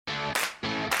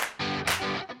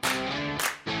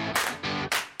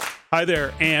Hi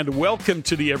there, and welcome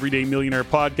to the Everyday Millionaire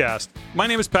Podcast. My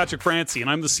name is Patrick Francie, and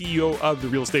I'm the CEO of the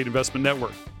Real Estate Investment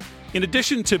Network. In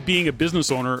addition to being a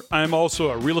business owner, I'm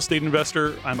also a real estate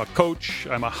investor, I'm a coach,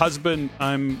 I'm a husband,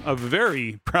 I'm a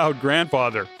very proud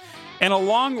grandfather. And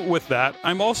along with that,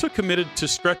 I'm also committed to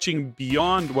stretching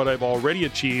beyond what I've already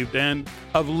achieved and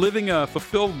of living a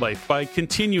fulfilled life by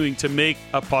continuing to make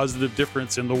a positive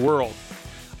difference in the world.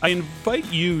 I invite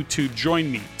you to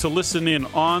join me to listen in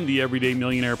on the Everyday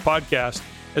Millionaire Podcast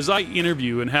as I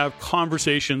interview and have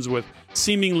conversations with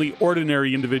seemingly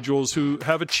ordinary individuals who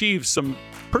have achieved some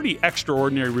pretty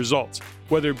extraordinary results,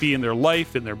 whether it be in their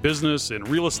life, in their business, in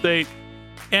real estate.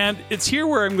 And it's here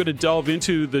where I'm going to delve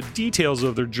into the details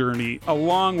of their journey,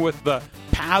 along with the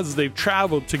paths they've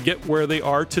traveled to get where they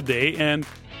are today, and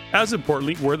as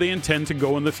importantly, where they intend to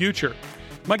go in the future.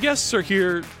 My guests are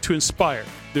here to inspire.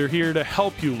 They're here to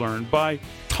help you learn by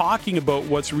talking about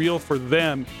what's real for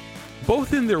them,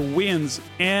 both in their wins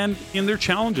and in their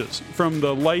challenges, from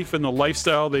the life and the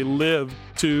lifestyle they live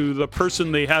to the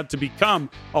person they had to become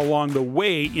along the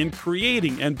way in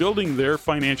creating and building their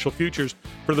financial futures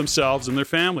for themselves and their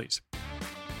families.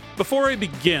 Before I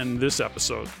begin this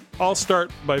episode, I'll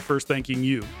start by first thanking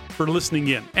you for listening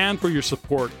in and for your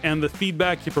support and the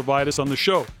feedback you provide us on the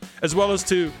show, as well as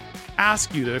to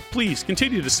ask you to please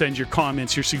continue to send your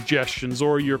comments, your suggestions,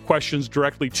 or your questions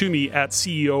directly to me at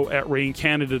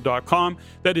ceo@reincanada.com.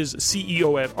 That is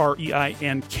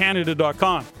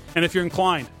ceo@reincanada.com. And if you're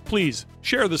inclined, please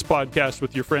share this podcast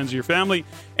with your friends or your family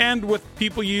and with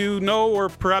people you know, or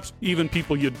perhaps even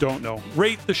people you don't know.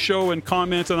 Rate the show and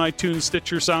comment on iTunes,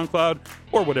 Stitcher, SoundCloud,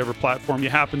 or whatever platform you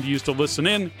happen to use to listen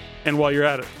in. And while you're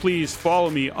at it, please follow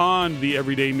me on the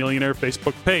Everyday Millionaire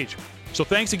Facebook page. So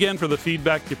thanks again for the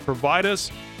feedback you provide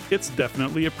us. It's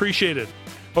definitely appreciated.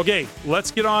 Okay,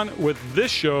 let's get on with this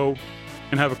show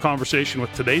and have a conversation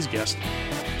with today's guest.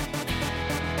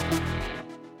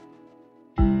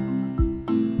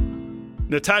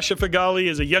 Natasha Feghali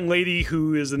is a young lady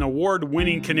who is an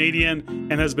award-winning Canadian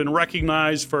and has been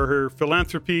recognized for her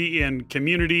philanthropy in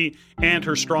community and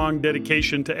her strong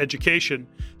dedication to education.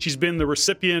 She's been the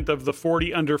recipient of the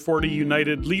 40 Under 40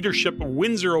 United Leadership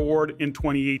Windsor Award in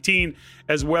 2018,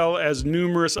 as well as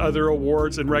numerous other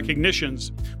awards and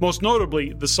recognitions, most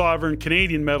notably the Sovereign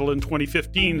Canadian Medal in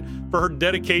 2015 for her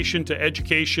dedication to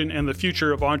education and the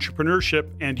future of entrepreneurship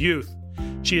and youth.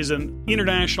 She is an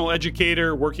international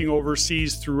educator working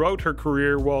overseas throughout her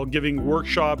career while giving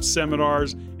workshops,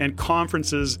 seminars, and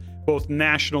conferences both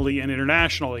nationally and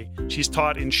internationally. She's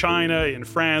taught in China, in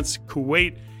France,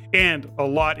 Kuwait, and a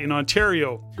lot in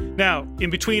Ontario. Now, in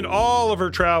between all of her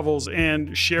travels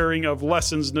and sharing of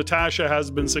lessons, Natasha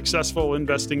has been successful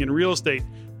investing in real estate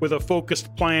with a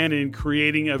focused plan in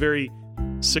creating a very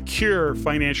secure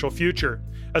financial future.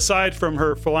 Aside from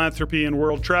her philanthropy and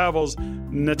world travels,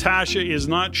 Natasha is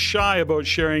not shy about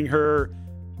sharing her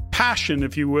passion,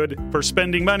 if you would, for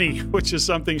spending money, which is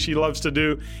something she loves to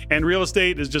do. And real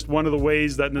estate is just one of the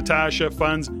ways that Natasha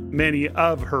funds many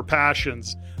of her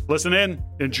passions. Listen in,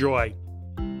 enjoy.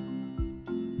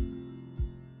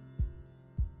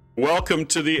 Welcome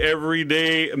to the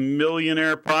Everyday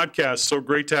Millionaire Podcast. So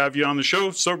great to have you on the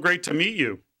show. So great to meet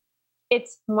you.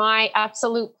 It's my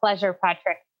absolute pleasure,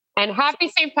 Patrick. And happy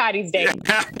St. Patty's Day.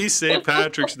 Happy St.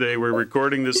 Patrick's Day. We're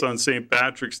recording this on St.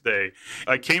 Patrick's Day.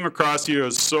 I came across you. I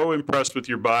was so impressed with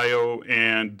your bio,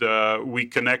 and we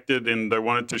connected, and I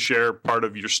wanted to share part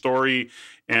of your story.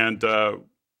 And, I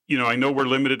know we're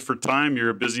limited for time. You're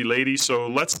a busy lady. So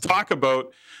let's talk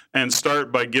about and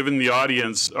start by giving the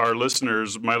audience, my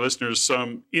listeners,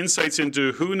 some insights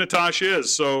into who Natasha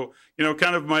is. So,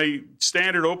 kind of my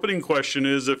standard opening question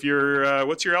is, what's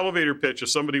your elevator pitch? If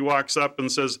somebody walks up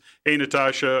and says, "Hey,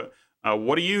 Natasha,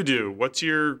 what do you do?" What's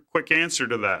your quick answer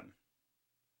to that?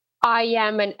 I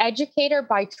am an educator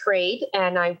by trade,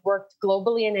 and I've worked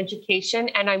globally in education,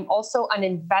 and I'm also an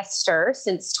investor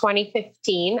since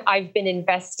 2015. I've been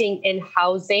investing in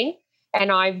housing,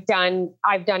 and I've done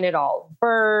it all.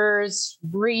 BRRRRs,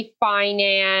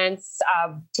 refinance,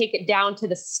 take it down to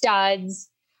the studs.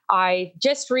 I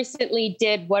just recently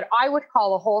did what I would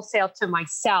call a wholesale to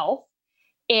myself.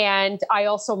 And I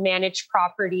also manage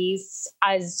properties,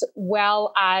 as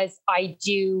well as I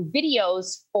do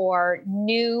videos for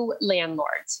new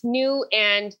landlords, new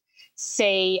and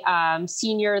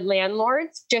senior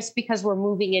landlords, just because we're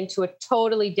moving into a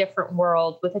totally different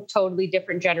world with a totally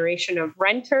different generation of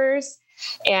renters.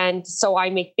 And so I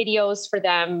make videos for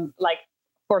them, like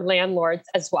for landlords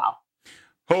as well.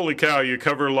 Holy cow, you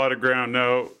cover a lot of ground.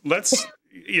 Now, let's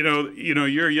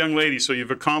you're a young lady, so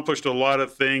you've accomplished a lot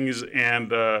of things.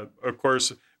 And of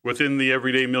course, within the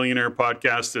Everyday Millionaire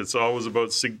podcast, it's always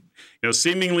about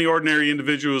seemingly ordinary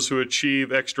individuals who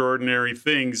achieve extraordinary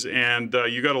things, and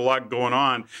you got a lot going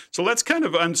on. So let's kind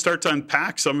of start to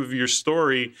unpack some of your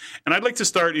story. And I'd like to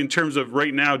start in terms of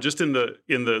right now, just in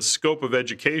the scope of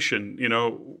education.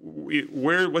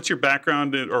 What's your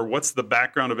background, or what's the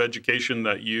background of education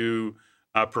that you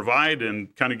provide,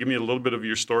 and kind of give me a little bit of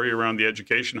your story around the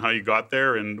education, how you got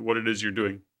there, and what it is you're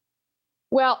doing.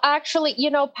 Well, actually,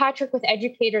 Patrick, with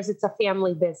Educators, it's a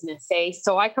family business, eh?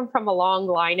 So I come from a long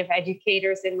line of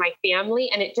educators in my family,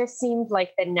 and it just seemed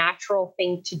like the natural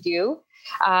thing to do,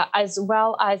 as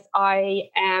well as I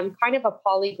am kind of a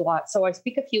polyglot. So I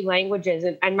speak a few languages,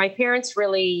 and my parents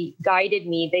really guided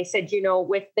me. They said,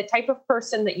 with the type of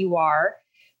person that you are,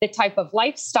 the type of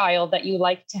lifestyle that you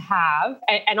like to have,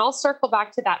 and I'll circle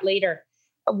back to that later,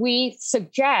 we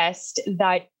suggest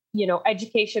that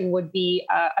education would be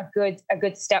a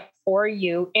good step for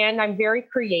you. And I'm very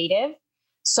creative.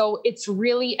 So it's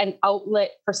really an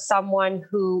outlet for someone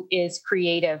who is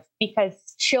creative,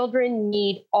 because children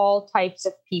need all types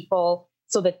of people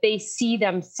so that they see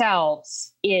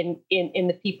themselves in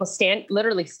the people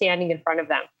literally standing in front of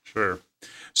them. Sure.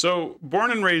 So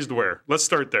born and raised where? Let's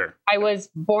start there. I was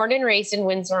born and raised in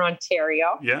Windsor,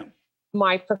 Ontario. Yeah.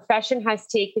 My profession has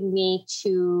taken me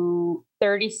to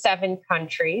 37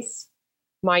 countries.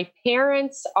 My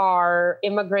parents are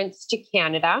immigrants to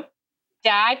Canada.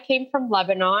 Dad came from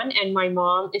Lebanon, and my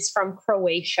mom is from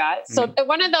Croatia. So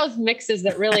one of those mixes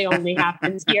that really only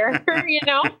happens here,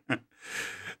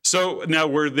 So now,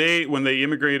 when they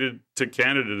immigrated to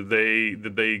Canada,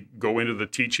 did they go into the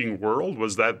teaching world?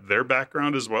 Was that their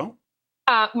background as well?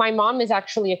 My mom is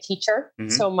actually a teacher. Mm-hmm.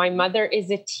 So my mother is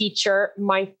a teacher.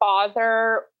 My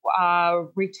father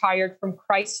retired from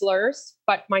Chrysler's,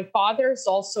 but my father is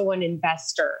also an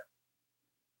investor.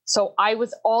 So I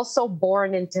was also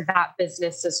born into that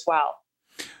business as well.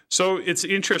 So it's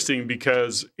interesting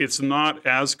because it's not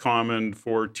as common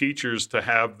for teachers to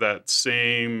have that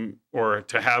same, or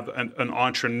to have an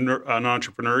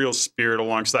entrepreneurial spirit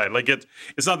alongside. Like it's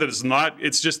not that it's not.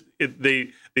 It's just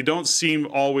they don't seem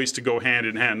always to go hand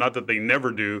in hand. Not that they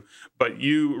never do, but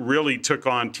you really took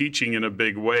on teaching in a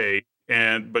big way,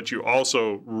 but you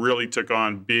also really took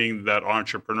on being that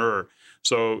entrepreneur.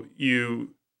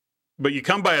 But you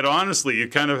come by it honestly. You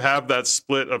kind of have that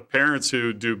split of parents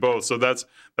who do both. So that's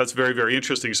very, very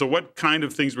interesting. So what kind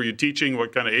of things were you teaching?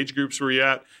 What kind of age groups were you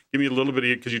at? Give me a little bit of,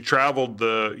 because you traveled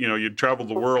the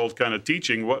world kind of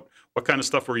teaching. What kind of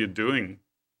stuff were you doing?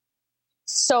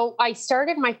 So I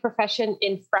started my profession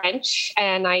in French,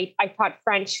 and I taught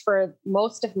French for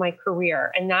most of my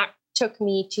career. And that took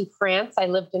me to France. I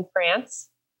lived in France.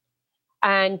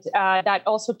 And that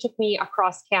also took me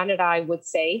across Canada, I would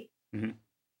say. Mm-hmm.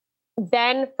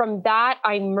 Then from that,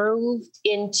 I moved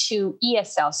into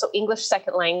ESL, so English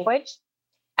Second Language.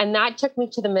 And that took me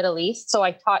to the Middle East. So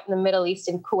I taught in the Middle East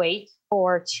in Kuwait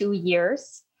for 2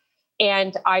 years.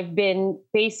 And I've been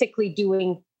basically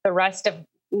doing the rest of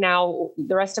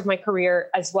my career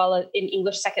as well as in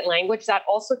English Second Language. That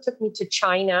also took me to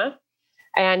China.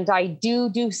 And I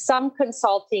do some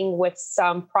consulting with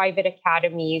some private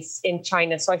academies in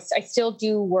China. So I still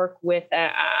do work with a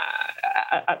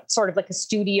sort of like a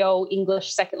studio,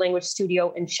 English Second Language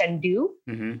studio in Chengdu.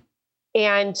 Mm-hmm.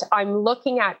 And I'm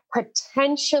looking at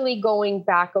potentially going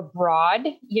back abroad.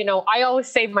 I always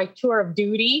say my tour of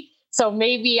duty. So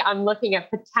maybe I'm looking at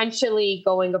potentially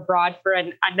going abroad for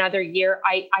another year.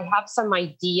 I have some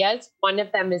ideas. One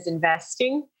of them is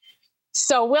investing.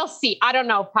 So we'll see. I don't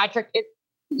know, Patrick.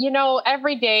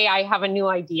 Every day I have a new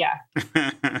idea.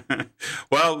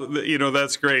 Well,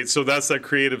 that's great. So that's that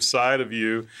creative side of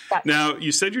you. Yes. Now,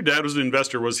 you said your dad was an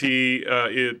investor. Was he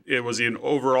was he an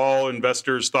overall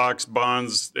investor, stocks,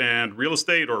 bonds, and real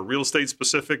estate, or real estate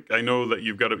specific? I know that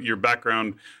you've got your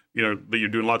background, that you're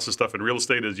doing lots of stuff in real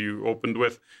estate, as you opened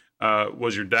with.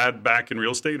 Was your dad back in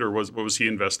real estate, or what was he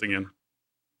investing in?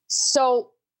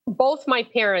 So both my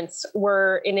parents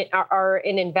are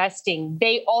in investing.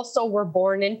 They also were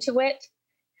born into it.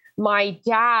 My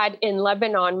dad in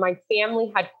Lebanon, my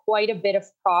family had quite a bit of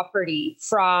property,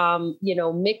 from,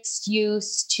 mixed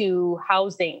use to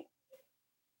housing.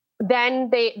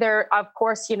 Then they're of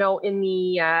course, in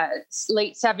the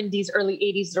late 70s, early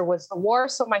 80s, there was the war.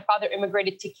 So my father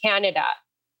immigrated to Canada.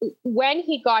 When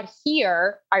he got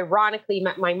here, ironically,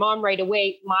 met my mom right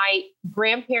away. My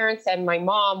grandparents and my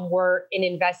mom were in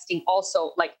investing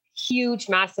also, like huge,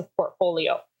 massive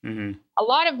portfolio. Mm-hmm. A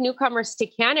lot of newcomers to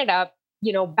Canada,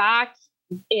 back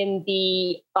in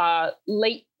the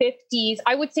late 50s,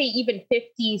 I would say even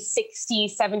 50s,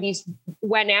 60s, 70s,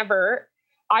 whenever,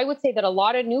 I would say that a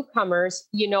lot of newcomers,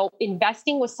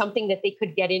 investing was something that they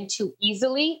could get into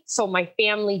easily. So my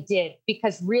family did,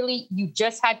 because really you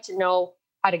just had to know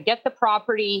how to get the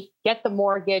property, get the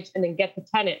mortgage, and then get the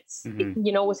tenants. It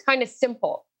was kind of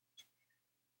simple.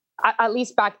 At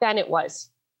least back then it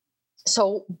was.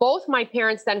 So both my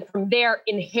parents then from there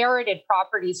inherited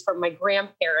properties from my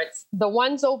grandparents. The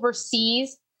ones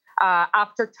overseas,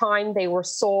 after time, they were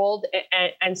sold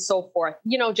and so forth,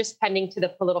 just pending to the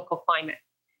political climate.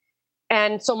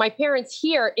 And so my parents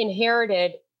here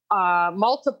inherited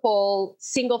multiple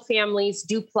single families,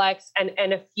 duplex,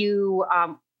 and a few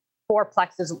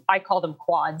fourplexes. I call them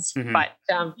quads. But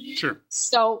sure.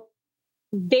 So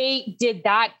they did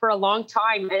that for a long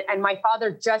time. And my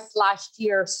father just last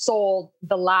year sold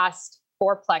the last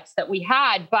fourplex that we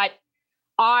had. But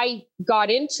I got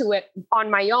into it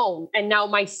on my own. And now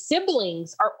my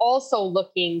siblings are also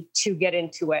looking to get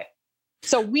into it.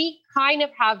 So we kind of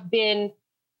have been,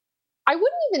 I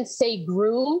wouldn't even say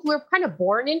groomed. We're kind of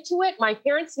born into it. My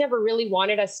parents never really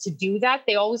wanted us to do that.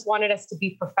 They always wanted us to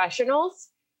be professionals.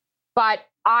 But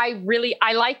I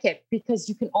like it because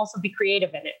you can also be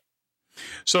creative in it.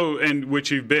 So, and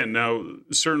which you've been now,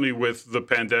 certainly with the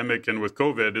pandemic and with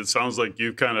COVID, it sounds like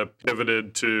you've kind of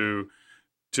pivoted to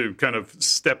kind of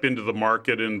step into the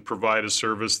market and provide a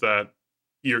service that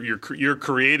you're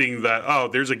creating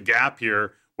that, there's a gap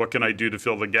here. What can I do to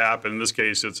fill the gap? And in this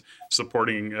case, it's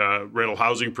supporting rental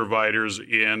housing providers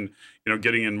in,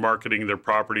 getting and marketing their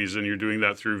properties. And you're doing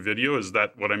that through video. Is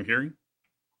that what I'm hearing?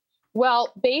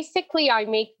 Well, basically, I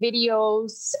make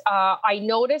videos. I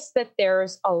noticed that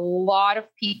there's a lot of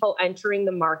people entering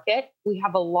the market. We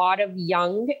have a lot of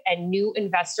young and new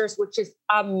investors, which is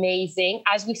amazing.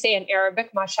 As we say in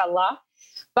Arabic, mashallah.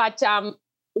 But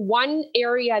one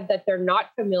area that they're not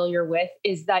familiar with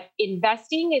is that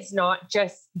investing is not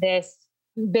just this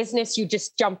business you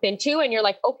just jump into and you're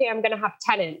like, okay, I'm going to have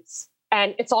tenants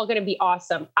and it's all going to be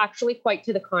awesome. Actually, quite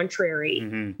to the contrary.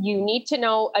 You need to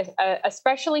know,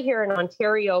 especially here in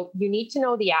Ontario, you need to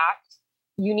know the act.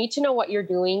 You need to know what you're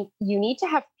doing. You need to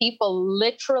have people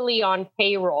literally on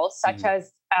payroll, such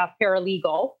as a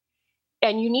paralegal,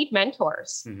 and you need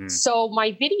mentors. So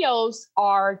my videos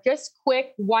are just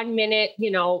quick 1 minute,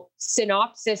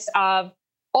 synopsis of,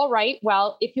 all right,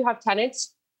 well, if you have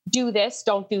tenants, do this,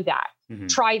 don't do that.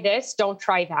 Try this, don't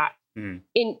try that.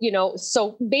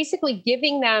 So basically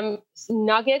giving them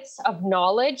nuggets of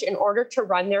knowledge in order to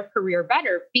run their career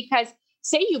better. Because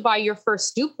say you buy your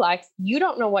first duplex, you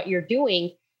don't know what you're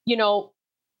doing.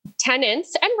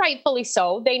 Tenants, and rightfully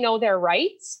so, they know their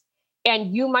rights.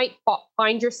 And you might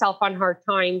find yourself on hard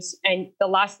times. And the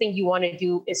last thing you want to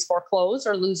do is foreclose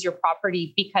or lose your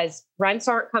property because rents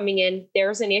aren't coming in.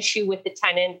 There's an issue with the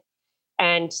tenant.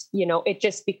 And, it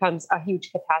just becomes a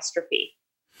huge catastrophe.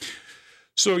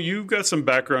 So you've got some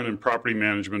background in property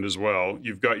management as well.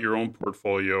 You've got your own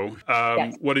portfolio.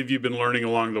 Yes. What have you been learning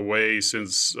along the way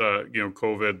since,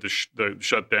 COVID, the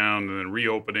shutdown and then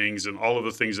reopenings and all of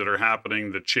the things that are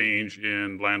happening, the change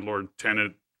in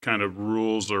landlord-tenant kind of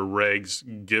rules or regs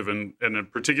given, and then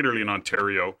particularly in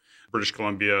Ontario, British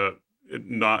Columbia,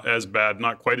 not as bad,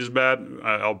 not quite as bad.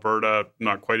 Alberta,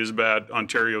 not quite as bad.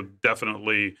 Ontario,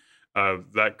 definitely.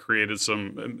 That created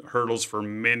some hurdles for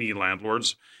many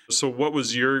landlords. So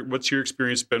what's your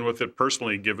experience been with it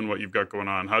personally, given what you've got going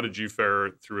on? How did you fare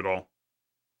through it all?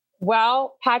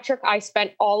 Well, Patrick, I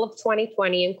spent all of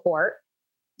 2020 in court,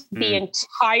 the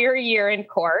entire year in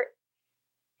court.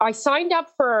 I signed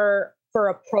up for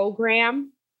a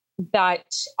program that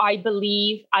I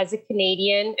believe as a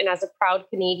Canadian and as a proud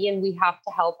Canadian, we have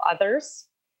to help others.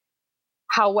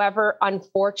 However,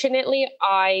 unfortunately,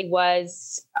 I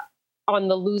was on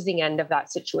the losing end of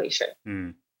that situation.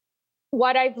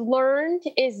 What I've learned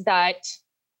is that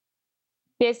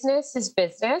business is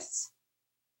business.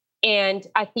 And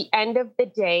at the end of the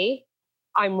day,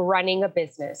 I'm running a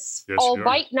business, yes,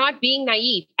 albeit not being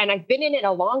naive. And I've been in it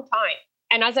a long time.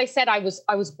 And as I said, I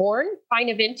was born kind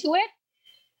of into it.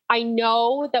 I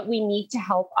know that we need to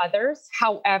help others.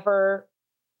 However,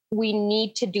 we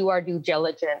need to do our due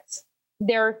diligence.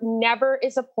 There never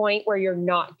is a point where you're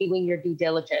not doing your due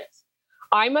diligence.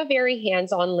 I'm a very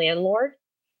hands-on landlord,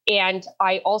 and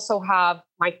I also have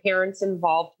my parents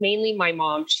involved, mainly my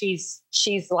mom. She's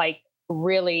like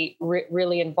really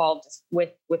involved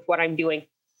with what I'm doing.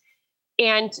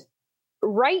 And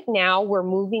right now we're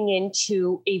moving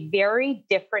into a very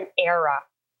different era.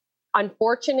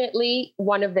 Unfortunately,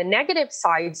 one of the negative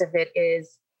sides of it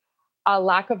is a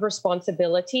lack of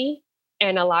responsibility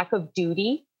and a lack of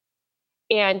duty.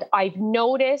 And I've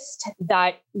noticed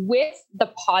that with the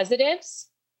positives,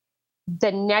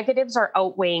 the negatives are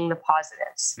outweighing the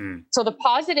positives. So the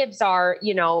positives are,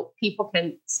 people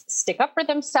can stick up for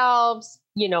themselves.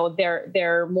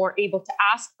 They're more able to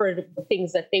ask for the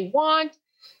things that they want.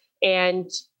 And,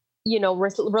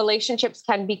 relationships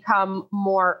can become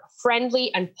more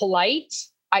friendly and polite.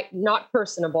 Not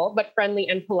personable, but friendly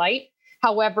and polite.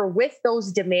 However, with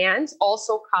those demands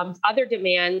also comes other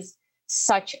demands,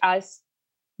 such as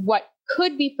what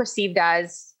could be perceived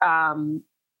as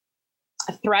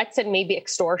threats and maybe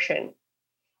extortion.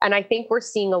 And I think we're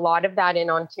seeing a lot of that in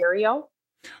Ontario.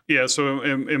 Yeah. So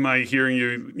am I hearing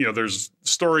you, there's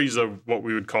stories of what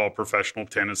we would call professional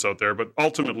tenants out there, but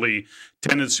ultimately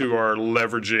tenants who are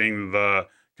leveraging the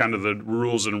kind of the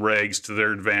rules and regs to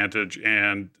their advantage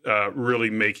and really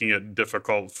making it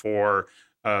difficult for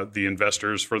the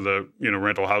investors, for the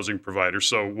rental housing providers.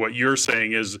 So what you're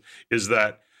saying is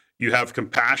that you have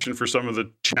compassion for some of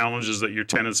the challenges that your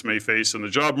tenants may face in the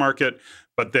job market,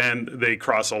 but then they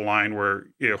cross a line where,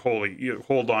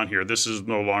 hold on here, this is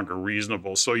no longer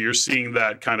reasonable. So you're seeing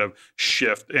that kind of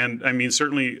shift. And I mean,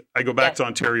 certainly I go back to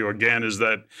Ontario again, is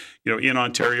that, in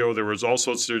Ontario, there was all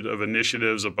sorts of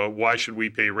initiatives about why should we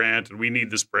pay rent and we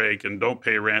need this break and don't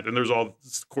pay rent. And there's all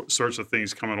sorts of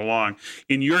things coming along.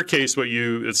 In your case,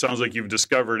 it sounds like you've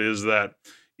discovered is that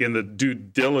in the due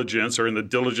diligence or in the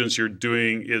diligence you're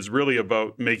doing is really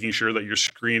about making sure that you're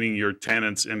screening your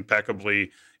tenants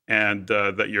impeccably and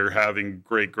that you're having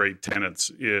great tenants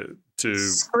to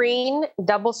screen,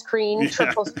 double screen,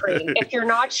 triple screen. If you're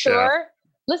not sure,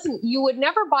 listen, you would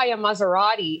never buy a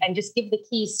Maserati and just give the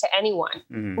keys to anyone.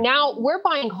 Now we're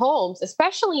buying homes,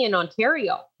 especially in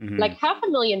Ontario, like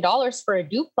 $500,000 for a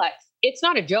duplex. It's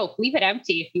not a joke. Leave it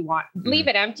empty if you want. Leave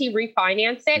it empty,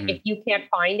 refinance it if you can't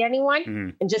find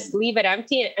anyone, and just leave it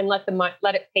empty and let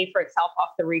it pay for itself off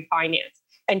the refinance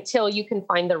until you can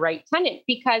find the right tenant.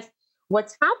 Because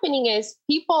what's happening is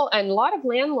people and a lot of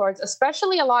landlords,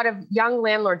 especially a lot of young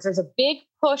landlords, there's a big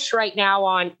push right now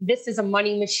on this is a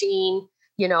money machine.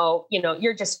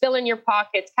 You're just filling your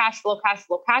pockets, cash flow.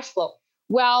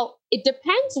 Well, it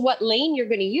depends what lane you're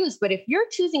going to use. But if you're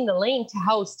choosing the lane to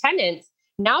house tenants,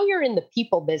 now you're in the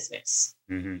people business.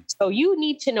 So you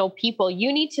need to know people.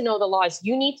 You need to know the laws.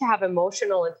 You need to have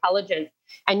emotional intelligence.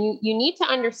 And you need to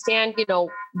understand,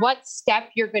 what step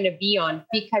you're going to be on,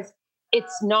 because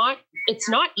it's not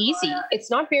easy.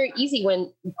 It's not very easy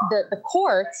when the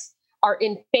courts are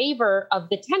in favor of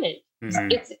the tenant.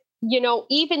 It's,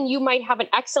 even you might have an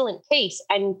excellent case.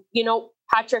 And,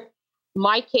 Patrick,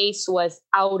 my case was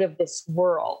out of this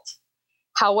world.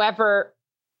 However,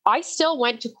 I still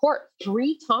went to court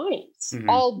 3 times,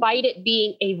 albeit it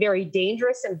being a very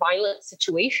dangerous and violent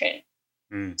situation.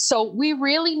 So we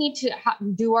really need to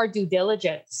do our due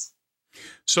diligence.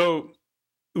 So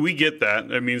we get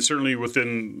that. I mean, certainly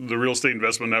within the Real Estate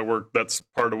Investment Network, that's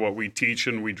part of what we teach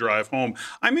and we drive home.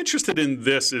 I'm interested in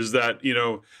this is that,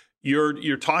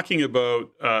 you're talking about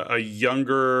a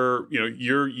younger,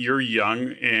 you're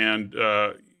young and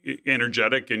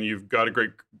energetic, and you've got a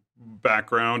great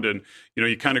background, and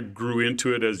you kind of grew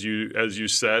into it as you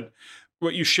said.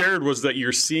 What you shared was that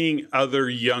you're seeing other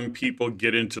young people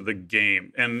get into the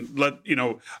game. And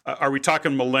are we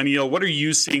talking millennial? What are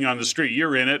you seeing on the street?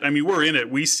 You're in it. I mean, we're in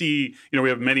it. We see, we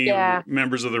have many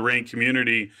members of the RAIN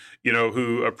community,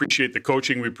 who appreciate the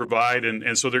coaching we provide.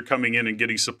 And so they're coming in and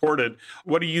getting supported.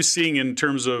 What are you seeing in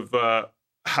terms of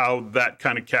how that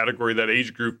kind of category, that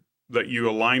age group that you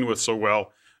align with so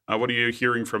well, what are you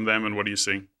hearing from them and what are you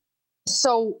seeing?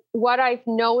 So what I've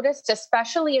noticed,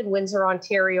 especially in Windsor,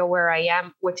 Ontario, where I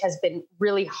am, which has been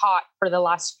really hot for the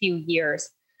last few years,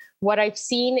 what I've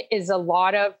seen is a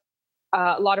lot of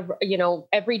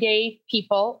everyday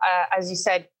people, as you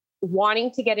said,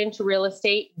 wanting to get into real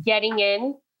estate, getting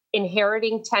in,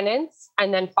 inheriting tenants,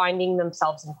 and then finding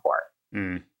themselves in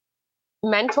court.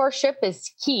 Mentorship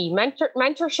is key.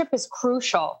 Mentorship is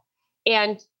crucial.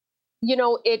 And,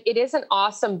 it is an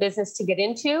awesome business to get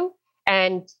into.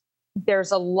 And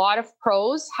there's a lot of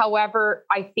pros. However,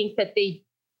 I think that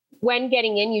when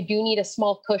getting in, you do need a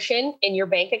small cushion in your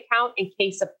bank account in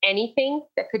case of anything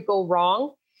that could go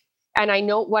wrong. And I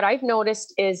know what I've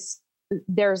noticed is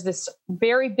there's this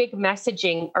very big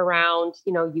messaging around,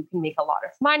 you can make a lot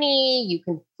of money, you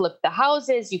can flip the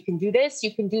houses, you can do this,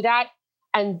 you can do that.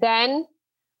 And then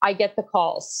I get the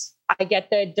calls. I get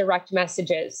the direct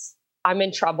messages. I'm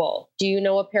in trouble. Do you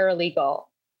know a paralegal?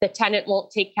 The tenant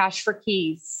won't take cash for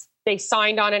keys. They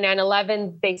signed on an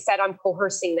N11. They said I'm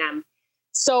coercing them.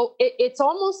 So it's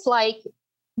almost like,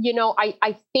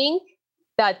 I think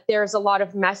that there's a lot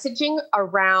of messaging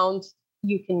around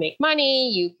you can make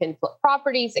money, you can flip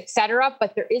properties, et cetera,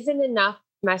 but there isn't enough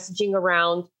messaging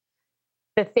around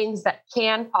the things that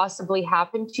can possibly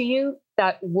happen to you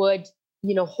that would,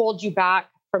 hold you back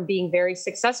from being very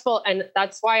successful. And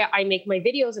that's why I make my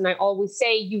videos. And I always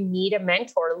say, you need a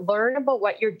mentor. Learn about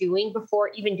what you're doing before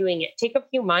even doing it. Take a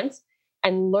few months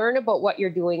and learn about what you're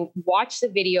doing. Watch the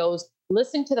videos,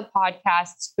 listen to the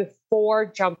podcasts before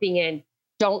jumping in.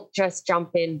 Don't just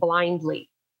jump in blindly.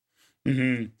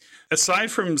 Mm-hmm.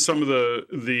 Aside from some of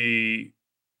the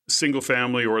single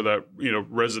family or that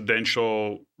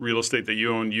residential real estate that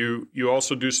you own, you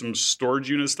also do some storage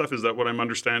unit stuff. Is that what I'm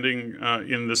understanding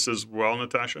in this as well,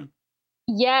 Natasha?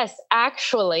 Yes,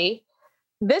 actually,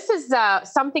 this is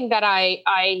something that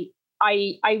I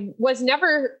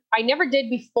never did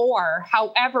before.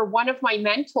 However, one of my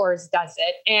mentors does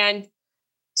it, and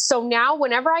so now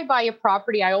whenever I buy a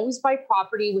property, I always buy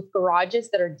property with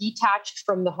garages that are detached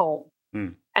from the home.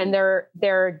 And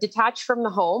they're detached from the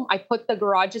home. I put the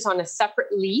garages on a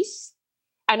separate lease,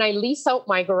 and I lease out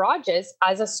my garages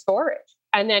as a storage.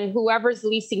 And then whoever's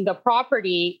leasing the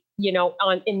property,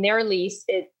 in their lease,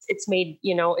 it's made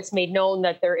known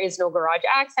that there is no garage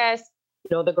access.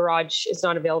 The garage is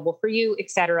not available for you, et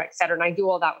cetera, et cetera. And I do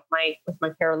all that with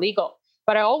my paralegal.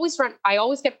 But I always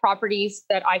get properties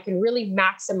that I can really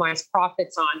maximize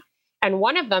profits on. And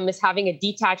one of them is having a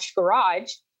detached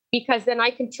garage, because then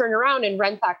I can turn around and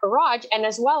rent that garage. And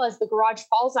as well as the garage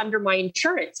falls under my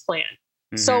insurance plan.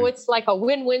 Mm-hmm. So it's like a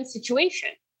win-win situation.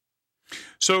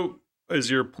 So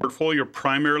is your portfolio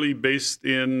primarily based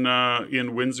in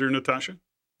Windsor, Natasha?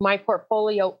 My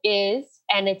portfolio is,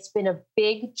 and it's been a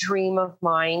big dream of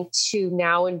mine to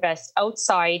now invest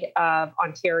outside of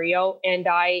Ontario. And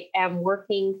I am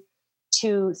working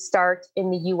to start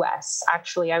in the US.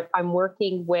 Actually, I'm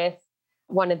working with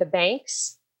one of the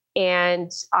banks. And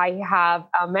I have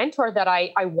a mentor that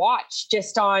I watch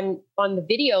just on the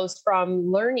videos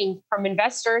from learning from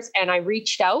investors. And I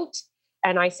reached out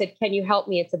and I said, can you help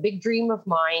me? It's a big dream of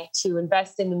mine to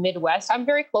invest in the Midwest. I'm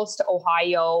very close to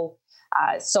Ohio.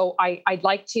 So I'd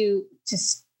like to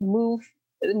move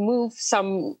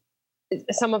some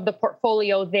of the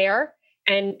portfolio there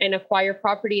and acquire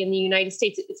property in the United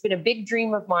States. It's been a big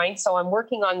dream of mine. So I'm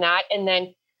working on that. And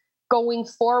then going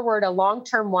forward, a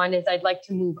long-term one is I'd like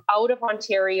to move out of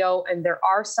Ontario, and there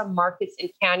are some markets in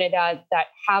Canada that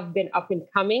have been up and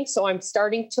coming. So I'm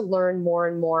starting to learn more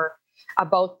and more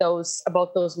about those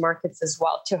markets as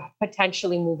well, to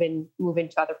potentially move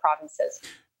into other provinces.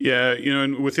 Yeah,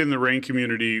 and within the RAIN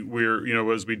community,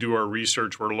 we're, as we do our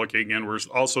research, we're looking, and we're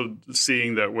also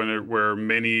seeing that where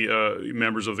many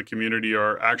members of the community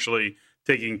are actually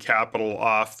taking capital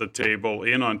off the table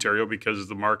in Ontario because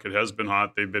the market has been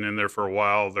hot. They've been in there for a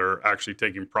while. They're actually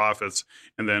taking profits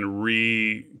and then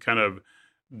kind of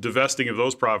divesting of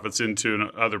those profits into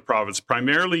other province,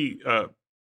 primarily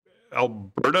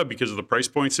Alberta, because of the price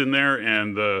points in there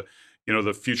and the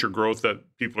future growth that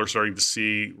people are starting to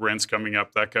see, rents coming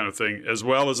up, that kind of thing, as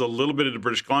well as a little bit into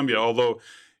British Columbia, although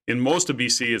in most of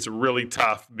BC, it's really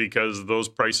tough because those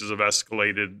prices have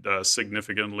escalated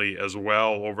significantly as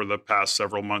well over the past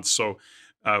several months. So,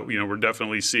 we're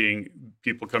definitely seeing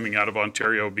people coming out of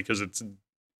Ontario because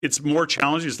it's more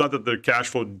challenging. It's not that the cash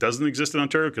flow doesn't exist in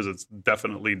Ontario, because it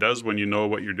definitely does when you know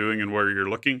what you're doing and where you're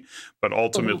looking. But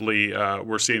ultimately,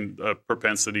 we're seeing a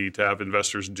propensity to have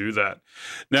investors do that.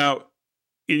 Now,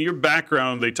 in your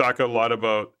background, they talk a lot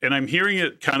about, and I'm hearing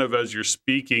it kind of as you're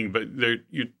speaking, but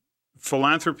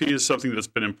philanthropy is something that's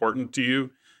been important to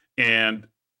you. And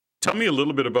tell me a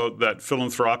little bit about that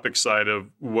philanthropic side of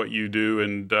what you do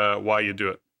and why you do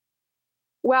it.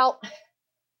 Well,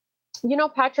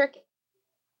 Patrick,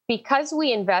 because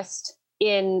we invest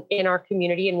in our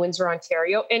community in Windsor,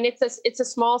 Ontario, and it's a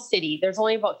small city. There's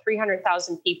only about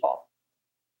 300,000 people.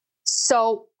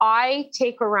 So I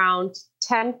take around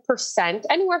 10%,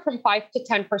 anywhere from 5 to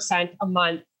 10% a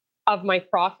month of my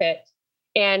profit,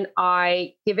 and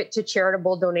I give it to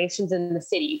charitable donations in the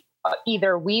city.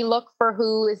 Either we look for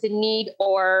who is in need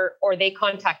or they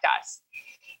contact us.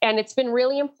 And it's been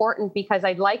really important because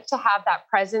I'd like to have that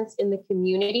presence in the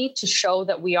community to show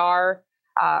that we are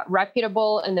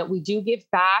reputable and that we do give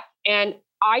back. And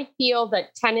I feel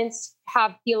that tenants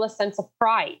feel a sense of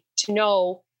pride to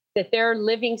know that they're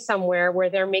living somewhere where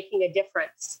they're making a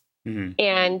difference. Mm-hmm.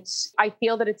 And I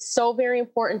feel that it's so very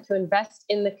important to invest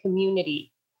in the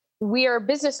community. We are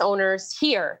business owners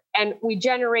here and we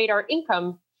generate our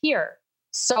income here.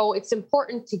 So it's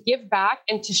important to give back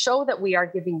and to show that we are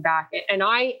giving back. And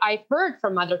I've heard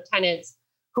from other tenants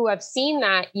who have seen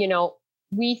that,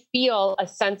 we feel a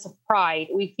sense of pride.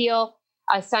 We feel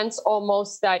a sense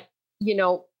almost that,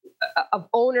 of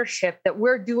ownership, that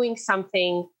we're doing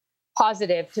something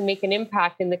positive to make an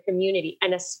impact in the community.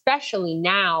 And especially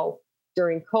now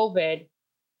during COVID,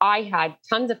 I had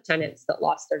tons of tenants that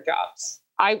lost their jobs.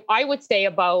 I would say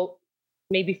about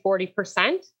maybe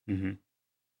 40%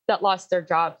 that lost their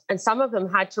jobs. And some of them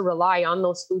had to rely on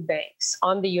those food banks,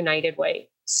 on the United Way.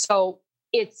 So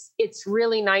it's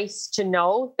really nice to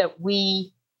know that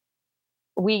we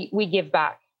give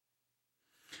back.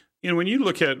 When you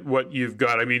look at what you've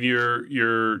got, I mean,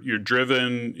 you're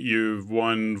driven. You've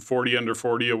won 40 under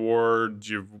 40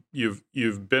 awards.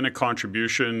 You've been a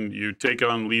contribution. You take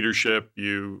on leadership.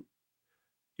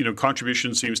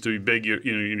 Contribution seems to be big.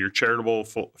 In your charitable,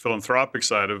 philanthropic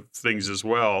side of things as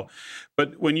well.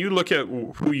 But when you look at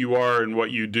who you are and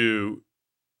what you do,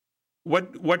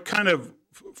 what kind of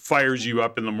fires you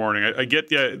up in the morning? I get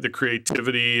the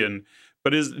creativity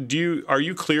but are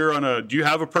you clear on do you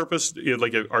have a purpose?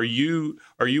 Like, are you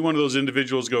one of those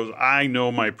individuals who goes, I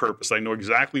know my purpose. I know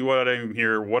exactly what I'm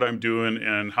here, what I'm doing,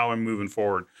 and how I'm moving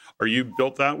forward. Are you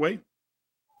built that way?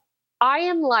 I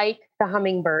am like the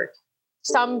hummingbird.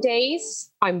 Some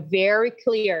days I'm very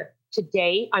clear.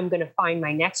 Today I'm going to find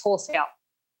my next wholesale.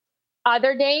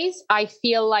 Other days I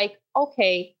feel like,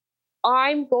 okay,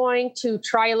 I'm going to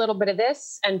try a little bit of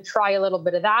this and try a little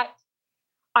bit of that.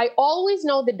 I always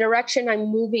know the direction I'm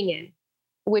moving in,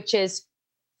 which is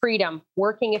freedom,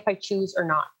 working if I choose or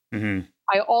not.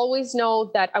 I always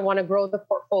know that I want to grow the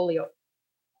portfolio.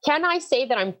 Can I say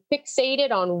that I'm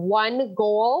fixated on one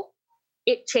goal?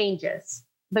 It changes.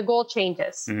 The goal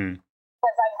changes. Because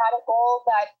I've had a goal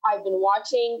that I've been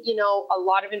watching, a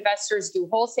lot of investors do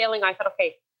wholesaling. I thought,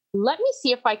 okay, let me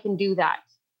see if I can do that.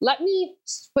 Let me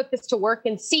put this to work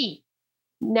and see.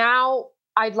 Now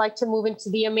I'd like to move into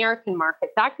the American market.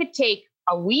 That could take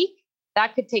a week.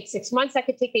 That could take 6 months. That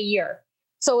could take a year.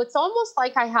 So it's almost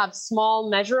like I have small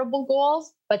measurable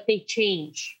goals, but they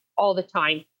change all the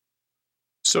time.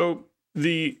 So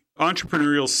the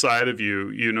entrepreneurial side of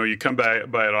you come by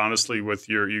it honestly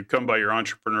you come by your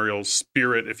entrepreneurial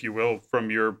spirit, if you will,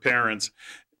 from your parents.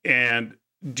 And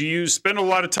do you spend a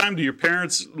lot of time? Do your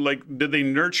parents, did they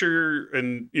nurture?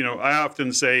 And, I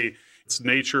often say it's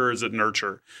nature or is it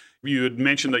nurture? You had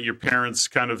mentioned that your parents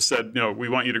kind of said, we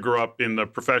want you to grow up in the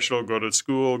professional, go to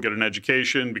school, get an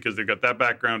education, because they've got that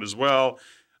background as well.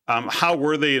 How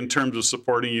were they in terms of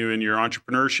supporting you in your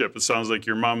entrepreneurship? It sounds like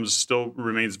your mom still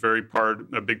remains a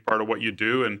big part of what you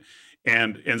do.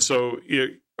 And so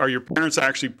are your parents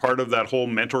actually part of that whole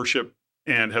mentorship,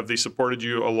 and have they supported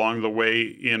you along the way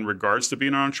in regards to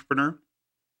being an entrepreneur?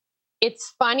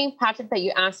 It's funny, Patrick, that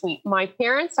you asked me. My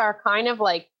parents are kind of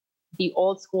like the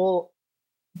old school,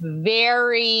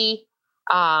 very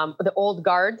the old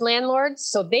guard landlords.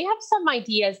 So they have some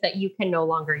ideas that you can no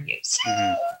longer use.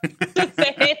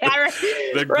 Especially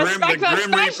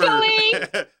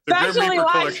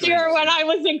last year when I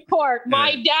was in court,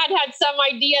 my dad had some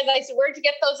ideas. I said, where'd you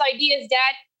get those ideas,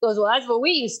 Dad? He goes, well, that's what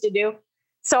we used to do.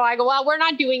 So I go, well, we're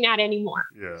not doing that anymore.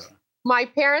 Yeah. My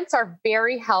parents are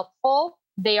very helpful.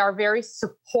 They are very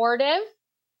supportive.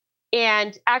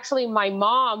 And actually, my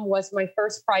mom was my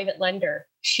first private lender.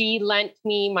 She lent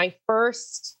me my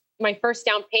first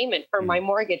down payment for my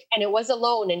mortgage, and it was a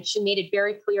loan. And she made it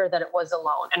very clear that it was a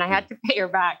loan, and I had to pay her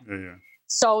back.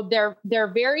 So they're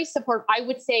very supportive. I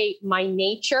would say my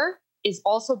nature is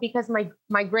also because my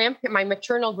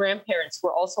maternal grandparents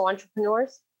were also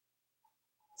entrepreneurs.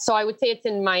 So I would say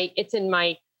it's in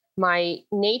my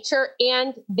nature,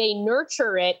 and they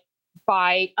nurture it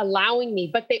by allowing me,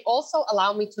 but they also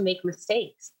allow me to make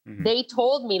mistakes. They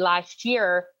told me last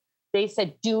year, they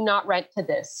said, do not rent to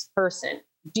this person.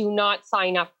 Do not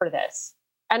sign up for this.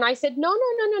 And I said, no.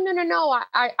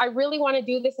 I really want to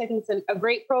do this. I think it's a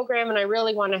great program and I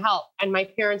really want to help. And my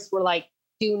parents were like,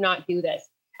 do not do this.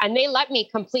 And they let me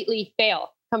completely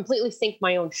sink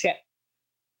my own ship.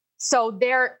 So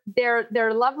they're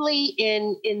lovely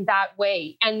in that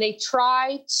way. And they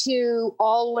try to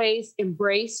always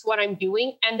embrace what I'm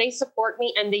doing, and they support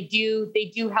me, and they do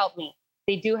help me.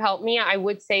 They do help me. I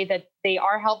would say that they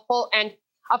are helpful. And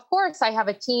of course, I have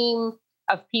a team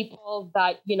of people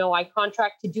that, I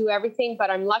contract to do everything, but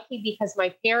I'm lucky because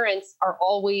my parents are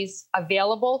always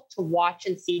available to watch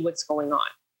and see what's going on.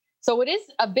 So it is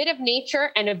a bit of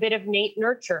nature and a bit of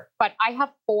nurture, but I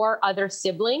have 4 other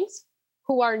siblings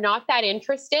who are not that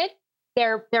interested.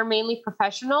 They're mainly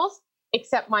professionals,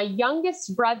 except my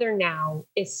youngest brother now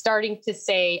is starting to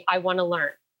say, I want to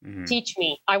learn. Teach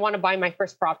me. I want to buy my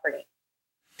first property.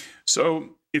 So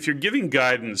if you're giving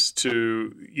guidance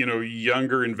to,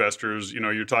 younger investors,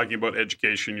 you're talking about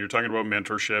education, you're talking about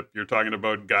mentorship, you're talking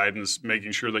about guidance,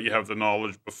 making sure that you have the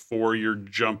knowledge before you're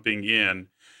jumping in.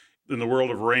 In the world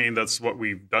of REIN, that's what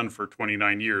we've done for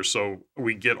 29 years. So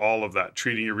we get all of that,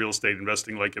 treating your real estate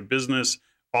investing like a business,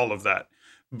 all of that.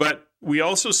 But we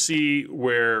also see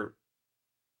where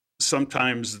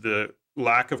sometimes the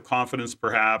lack of confidence,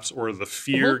 perhaps, or the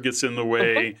fear Mm-hmm. gets in the Mm-hmm.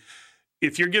 way.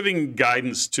 If you're giving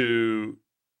guidance to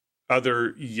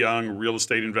other young real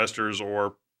estate investors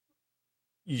or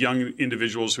young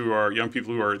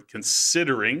people who are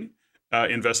considering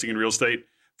investing in real estate,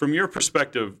 from your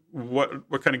perspective,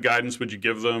 what kind of guidance would you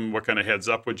give them? What kind of heads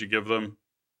up would you give them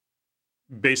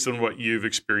based on what you've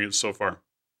experienced so far?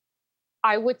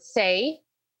 I would say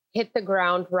hit the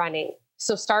ground running.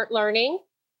 So start learning.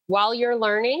 While you're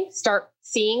learning, start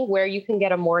seeing where you can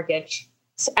get a mortgage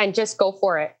and just go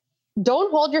for it.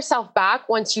 Don't hold yourself back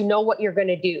once you know what you're going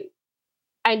to do.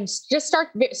 And just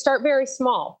start very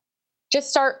small. Just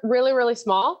start really, really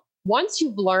small. Once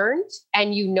you've learned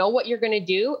and you know what you're going to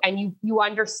do and you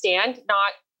understand,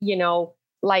 not,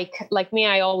 like me,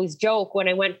 I always joke when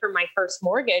I went for my first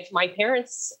mortgage, my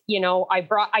parents,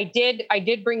 I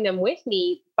did bring them with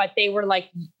me, but they were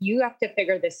like, you have to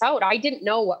figure this out. I didn't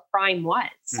know what prime was.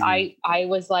 Mhm. I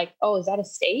was like, oh, is that a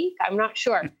steak? I'm not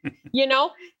sure,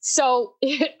 So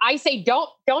I say,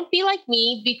 don't be like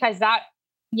me, because that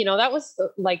was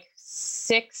like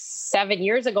 6-7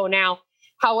 years ago now.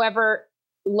 However,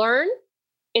 learn.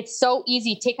 It's so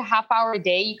easy. Take a half hour a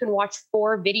day. You can watch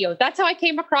 4 videos. That's how I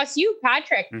came across you,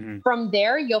 Patrick. Mhm. From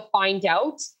there, you'll find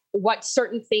out what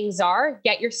certain things are.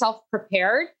 Get yourself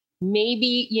prepared.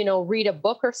 Maybe, read a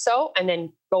book or so and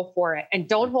then go for it. And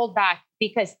don't hold back,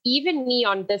 because even me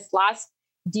on this last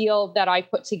deal that I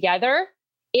put together,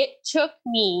 it took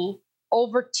me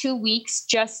over 2 weeks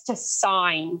just to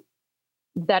sign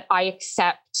that I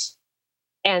accept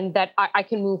and that I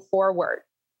can move forward.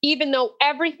 Even though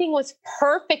everything was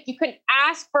perfect, you couldn't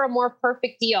ask for a more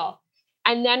perfect deal.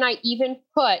 And then I even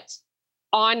put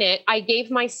on it, I gave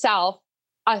myself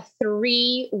a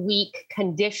 3-week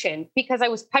condition because I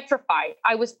was petrified.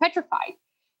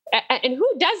 And who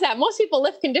does that? Most people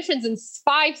lift conditions in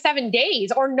 5-7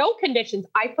 days or no conditions.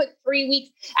 I put 3 weeks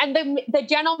and the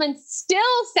gentleman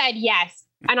still said yes.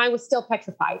 And I was still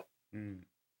petrified. Mm.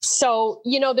 So,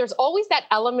 there's always that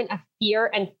element of fear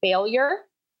and failure,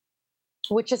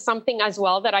 which is something as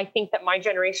well that I think that my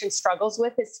generation struggles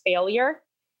with, is failure.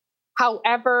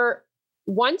 However,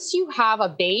 once you have a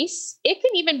base, it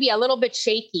can even be a little bit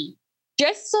shaky.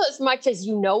 Just so as much as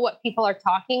you know what people are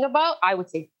talking about, I would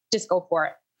say just go for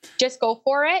it. Just go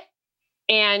for it.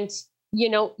 And,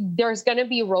 there's going to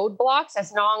be roadblocks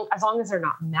as long as they're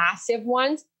not massive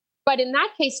ones. But in that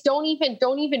case, don't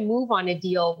even move on a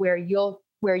deal where you'll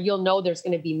know there's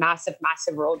going to be massive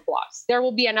roadblocks. There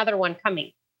will be another one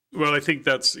coming. Well, I think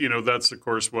that's of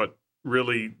course what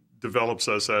really develops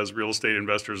us as real estate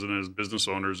investors and as business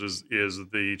owners is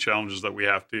the challenges that we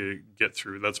have to get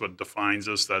through. That's what defines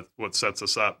us. That's what sets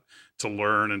us up to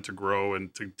learn and to grow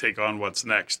and to take on what's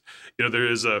next. There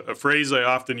is a phrase I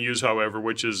often use, however,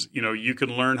 which is, you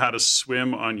can learn how to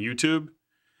swim on YouTube.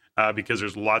 Because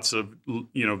there's lots of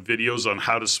videos on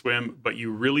how to swim, but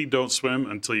you really don't swim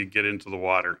until you get into the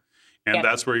water. And Yes.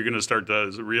 that's where you're going to start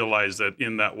to realize that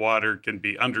in that water can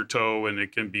be undertow and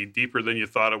it can be deeper than you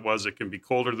thought it was. It can be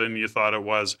colder than you thought it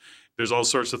was. There's all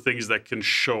sorts of things that can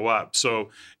show up. So,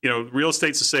 real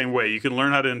estate's the same way. You can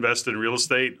learn how to invest in real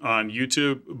estate on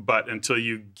YouTube, but until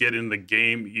you get in the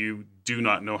game, you do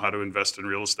not know how to invest in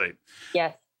real estate.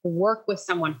 Yes. Work with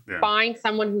someone. Yeah. Find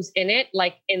someone who's in it,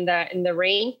 like in the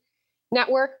RAIN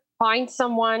network. Find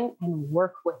someone and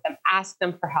work with them. Ask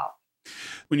them for help.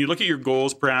 When you look at your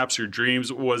goals, perhaps your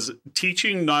dreams, was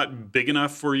teaching not big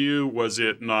enough for you? Was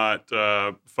it not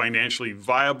financially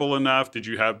viable enough? Did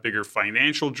you have bigger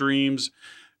financial dreams?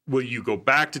 Will you go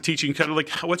back to teaching? Kind of like,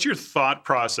 what's your thought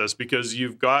process? Because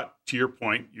you've got, to your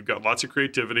point, you've got lots of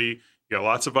creativity, you got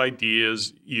lots of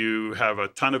ideas, you have a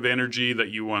ton of energy that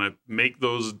you want to make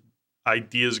those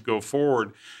ideas go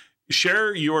forward.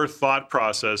 Share your thought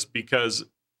process, because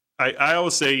I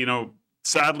always say,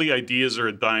 sadly, ideas are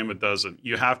a dime a dozen.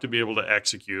 You have to be able to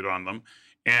execute on them.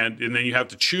 And then you have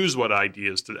to choose what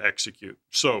ideas to execute.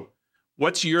 So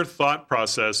what's your thought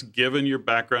process, given your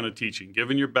background in teaching,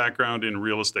 given your background in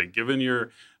real estate, given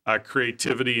your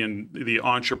creativity and the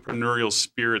entrepreneurial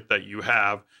spirit that you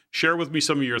have? Share with me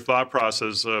some of your thought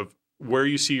process of where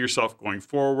you see yourself going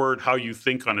forward, how you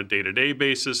think on a day-to-day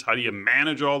basis, how do you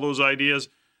manage all those ideas?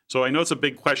 So I know it's a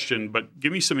big question, but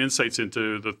give me some insights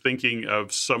into the thinking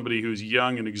of somebody who's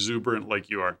young and exuberant like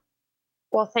you are.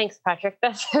 Well, thanks, Patrick.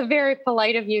 That's very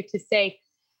polite of you to say.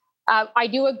 I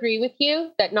do agree with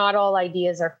you that not all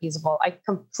ideas are feasible. I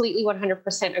completely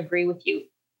 100% agree with you.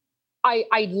 I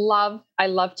love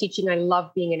teaching. I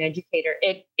love being an educator.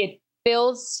 It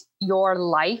fills your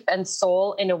life and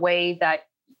soul in a way that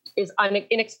is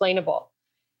inexplainable.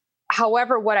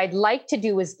 However, what I'd like to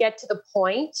do is get to the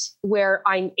point where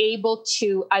I'm able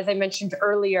to, as I mentioned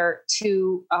earlier,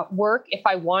 to work if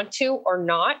I want to or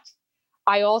not.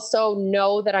 I also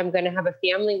know that I'm going to have a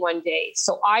family one day.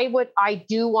 So I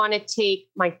do want to take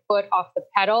my foot off the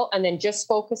pedal and then just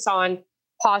focus on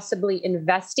possibly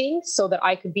investing so that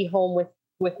I could be home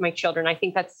with my children. I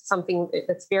think that's something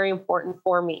that's very important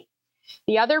for me.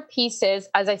 The other piece is,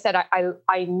 as I said,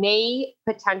 I may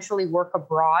potentially work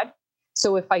abroad.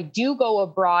 So if I do go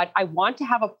abroad, I want to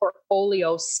have a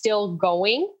portfolio still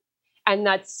going and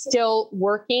that's still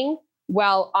working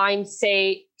while I'm,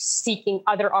 say, seeking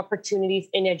other opportunities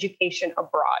in education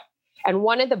abroad. And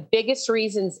one of the biggest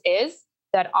reasons is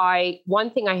that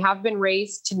one thing I have been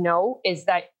raised to know is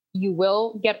that you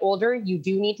will get older. You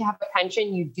do need to have a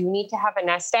pension. You do need to have a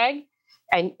nest egg,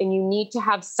 and you need to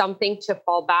have something to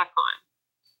fall back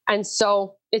on. And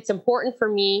so it's important for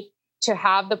me to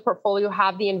have the portfolio,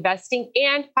 have the investing.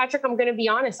 And Patrick, I'm going to be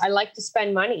honest, I like to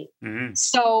spend money. Mm-hmm.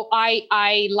 So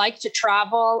I like to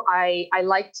travel. I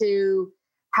like to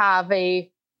have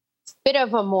a bit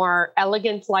of a more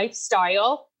elegant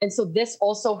lifestyle. And so this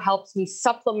also helps me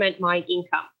supplement my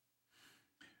income.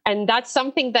 And that's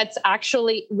something that's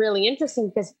actually really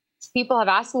interesting because people have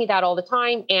asked me that all the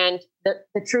time. And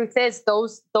the truth is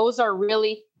those are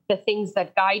really the things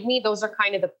that guide me. Those are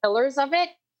kind of the pillars of it.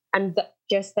 And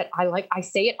just that I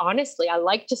say it honestly, I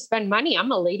like to spend money.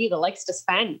 I'm a lady that likes to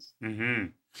spend. Mm-hmm.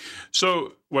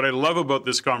 So what I love about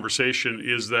this conversation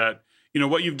is that,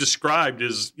 what you've described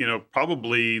is,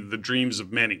 probably the dreams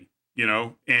of many,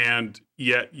 and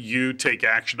yet you take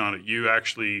action on it. You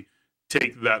actually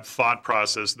take that thought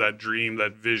process, that dream,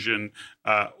 that vision,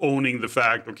 owning the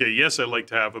fact, okay, yes,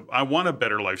 I want a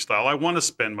better lifestyle. I want to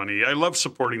spend money. I love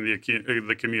supporting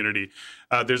the community.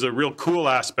 There's a real cool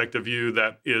aspect of you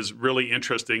that is really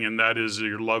interesting, and that is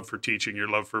your love for teaching, your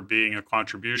love for being a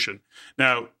contribution.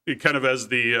 Now, it kind of as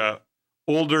the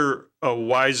older,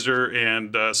 wiser,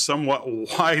 and somewhat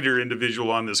wider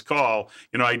individual on this call,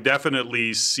 I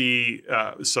definitely see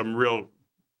some real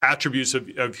attributes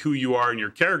of who you are and your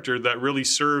character that really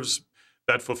serves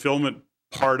that fulfillment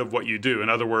part of what you do. In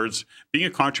other words, being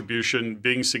a contribution,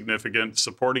 being significant,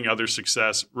 supporting other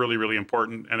success, really, really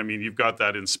important. And I mean, you've got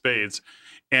that in spades.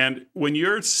 And when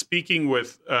you're speaking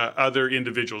with other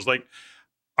individuals,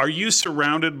 are you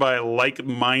surrounded by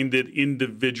like-minded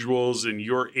individuals in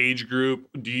your age group?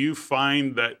 Do you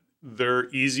find that they're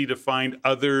easy to find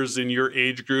others in your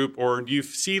age group? Or do you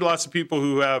see lots of people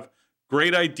who have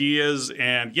great ideas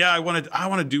and I want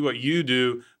to do what you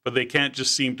do, but they can't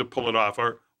just seem to pull it off?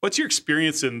 Or what's your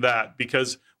experience in that?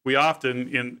 Because we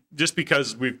often, just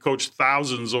because we've coached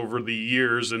thousands over the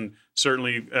years, and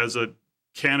certainly as a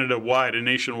Canada-wide, a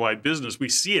nationwide business, we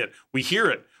see it, we hear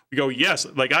it, we go, yes.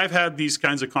 I've had these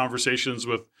kinds of conversations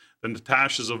with the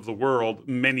Natashas of the world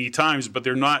many times, but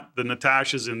they're not the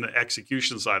Natashas in the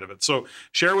execution side of it. So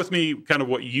share with me kind of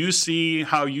what you see,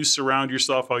 how you surround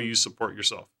yourself, how you support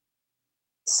yourself.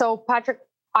 So, Patrick,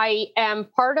 I am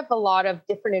part of a lot of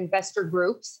different investor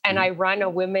groups, and I run a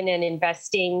women in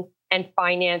investing and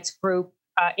finance group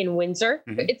in Windsor.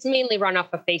 Mm-hmm. It's mainly run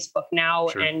off of Facebook now,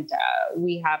 sure. And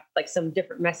we have some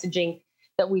different messaging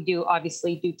that we do,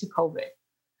 obviously, due to COVID.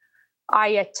 I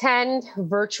attend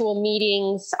virtual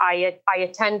meetings. I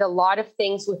attend a lot of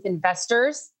things with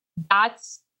investors.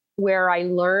 That's where I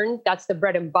learn. That's the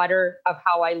bread and butter of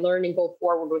how I learn and go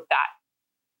forward with that.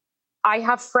 I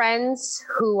have friends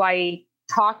who I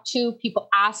talk to. People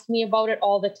ask me about it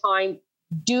all the time.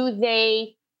 Do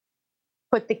they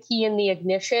put the key in the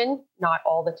ignition? Not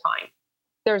all the time.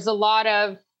 There's a lot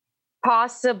of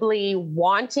possibly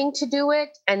wanting to do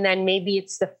it, and then maybe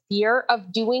it's the fear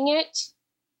of doing it.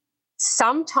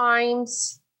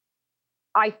 Sometimes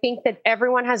I think that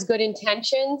everyone has good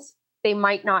intentions. They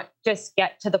might not just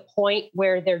get to the point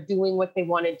where they're doing what they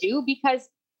want to do, because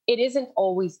it isn't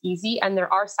always easy, and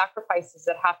there are sacrifices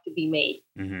that have to be made.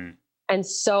 Mm-hmm. And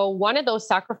so one of those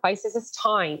sacrifices is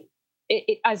time.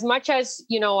 As much as,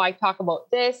 I talk about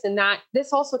this and that,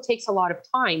 this also takes a lot of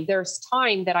time. There's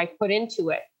time that I put into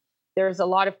it. There's a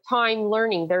lot of time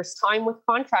learning. There's time with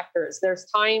contractors. There's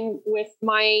time with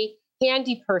my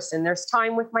handy person. There's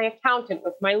time with my accountant,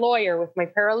 with my lawyer, with my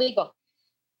paralegal.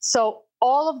 So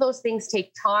all of those things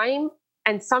take time.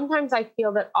 And sometimes I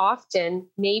feel that often,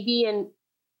 maybe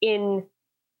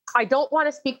I don't want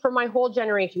to speak for my whole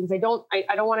generation, because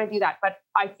I don't want to do that. But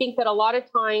I think that a lot of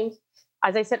times,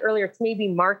 as I said earlier, it's maybe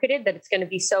marketed that it's going to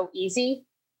be so easy.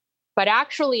 But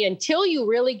actually, until you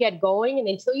really get going and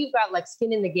until you've got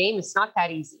skin in the game, it's not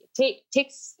that easy. It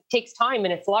takes time,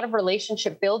 and it's a lot of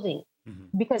relationship building.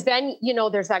 Mm-hmm. Because then,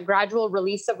 there's that gradual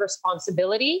release of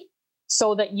responsibility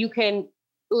so that you can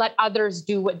let others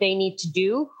do what they need to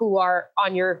do who are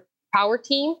on your power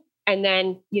team. And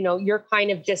then, you're kind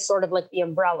of just sort of like the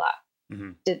umbrella.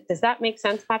 Mm-hmm. Does that make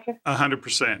sense, Patrick?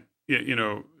 100%.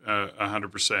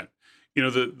 100%.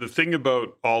 The thing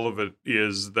about all of it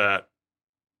is that,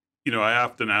 I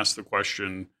often ask the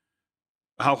question,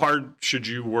 how hard should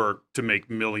you work to make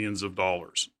millions of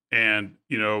dollars? And,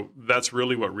 that's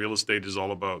really what real estate is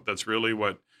all about. That's really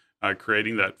what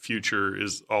creating that future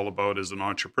is all about as an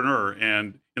entrepreneur.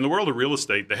 And in the world of real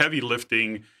estate, the heavy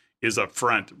lifting is up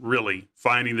front, really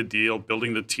finding the deal,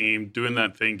 building the team, doing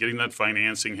that thing, getting that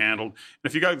financing handled. And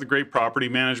if you got the great property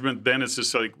management, then it's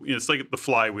just like, it's like the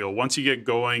flywheel. Once you get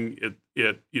going,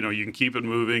 you can keep it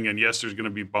moving. And yes, there's going to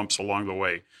be bumps along the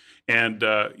way. And,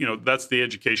 that's the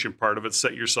education part of it.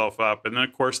 Set yourself up. And then,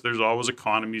 of course, there's always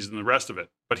economies and the rest of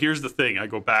it. But here's the thing I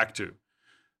go back to.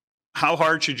 How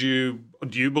hard do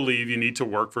you believe you need to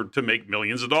work to make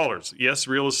millions of dollars? Yes,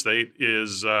 real estate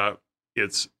is,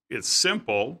 it's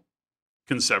simple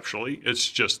conceptually. It's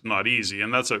just not easy.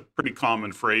 And that's a pretty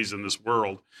common phrase in this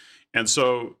world. And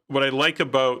so what I like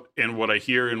about and what I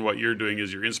hear and what you're doing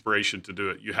is your inspiration to do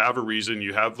it. You have a reason,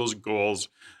 you have those goals,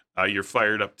 you're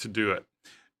fired up to do it.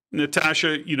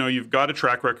 Natasha, you've got a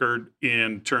track record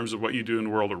in terms of what you do in the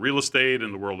world of real estate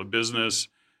and the world of business.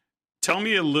 Tell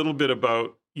me a little bit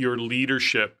about your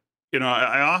leadership.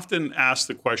 I often ask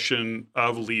the question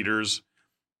of leaders,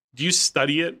 do you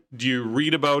study it? Do you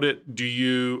read about it?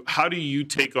 How do you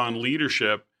take on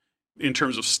leadership in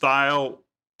terms of style?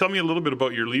 Tell me a little bit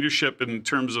about your leadership in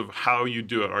terms of how you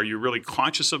do it. Are you really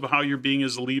conscious of how you're being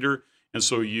as a leader? And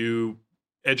so you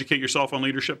educate yourself on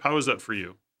leadership? How is that for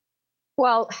you?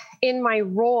 Well, in my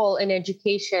role in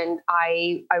education,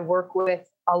 I work with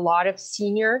a lot of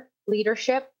senior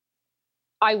leadership.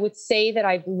 I would say that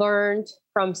I've learned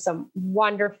from some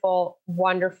wonderful,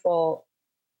 wonderful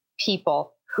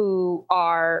people who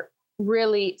are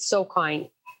really so kind.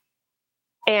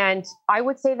 And I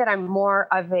would say that I'm more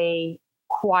of a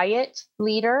quiet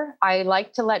leader. I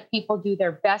like to let people do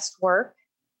their best work.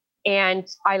 And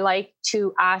I like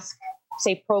to ask,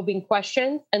 say, probing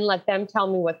questions and let them tell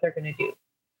me what they're going to do.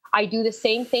 I do the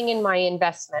same thing in my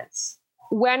investments.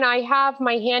 When I have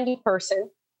my handy person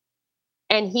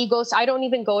and he goes, I don't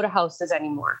even go to houses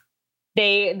anymore.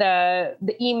 The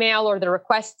email or the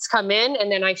requests come in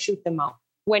and then I shoot them out.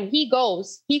 When he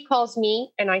goes, he calls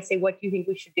me and I say, what do you think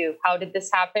we should do? How did this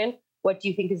happen? What do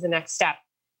you think is the next step?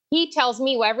 He tells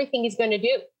me everything he's going to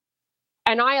do.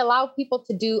 And I allow people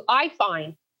to do, I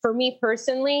find, for me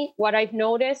personally, what I've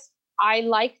noticed, I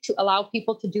like to allow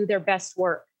people to do their best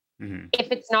work. Mm-hmm.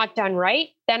 If it's not done right,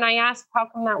 then I ask, how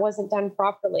come that wasn't done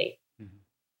properly? Mm-hmm.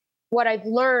 What I've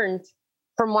learned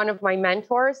from one of my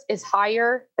mentors is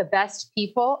hire the best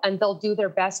people and they'll do their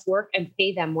best work and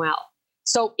pay them well.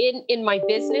 So in my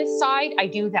business side, I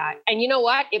do that. And you know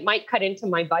what? It might cut into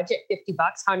my budget, $50,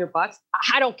 $100.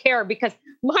 I don't care because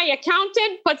my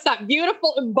accountant puts that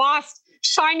beautiful embossed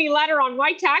shiny letter on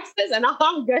my taxes and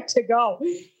I'm good to go.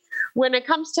 When it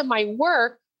comes to my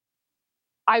work,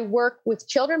 I work with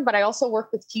children, but I also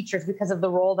work with teachers because of the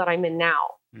role that I'm in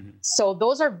now. Mm-hmm. So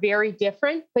those are very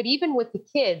different. But even with the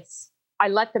kids, I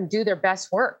let them do their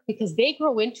best work because they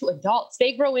grow into adults.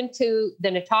 They grow into the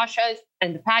Natashas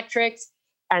and the Patricks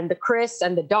and the Chris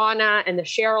and the Donna and the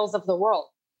Cheryls of the world.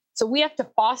 So we have to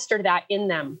foster that in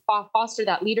them, foster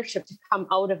that leadership to come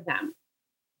out of them.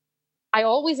 I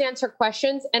always answer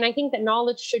questions, and I think that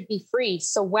knowledge should be free.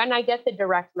 So when I get the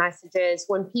direct messages,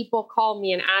 when people call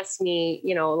me and ask me,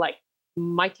 like,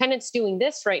 my tenant's doing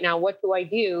this right now, what do I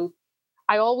do?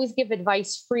 I always give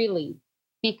advice freely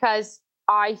because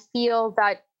I feel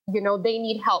that, they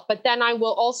need help. But then I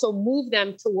will also move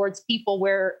them towards people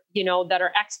where, that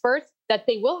are experts, that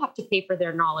they will have to pay for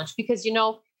their knowledge. Because,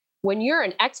 when you're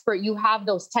an expert, you have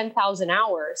those 10,000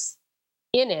 hours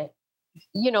in it.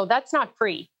 That's not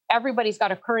free. Everybody's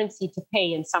got a currency to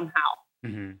pay in somehow.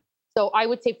 Mm-hmm. So I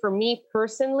would say for me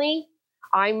personally,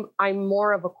 I'm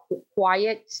more of a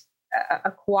quiet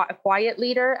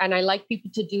leader, and I like people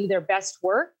to do their best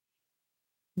work.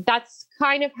 That's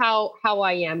kind of how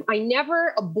I am. I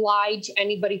never oblige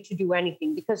anybody to do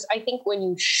anything because I think when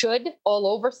you should all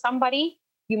over somebody,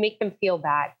 you make them feel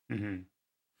bad. Mm-hmm.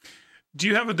 Do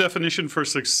you have a definition for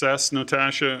success,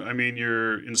 Natasha? I mean,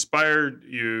 you're inspired,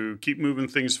 you keep moving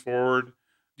things forward.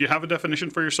 Do you have a definition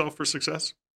for yourself for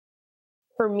success?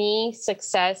 For me,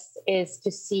 success is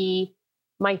to see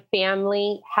my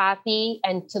family happy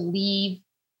and to leave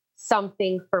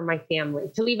something for my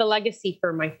family, to leave a legacy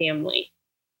for my family.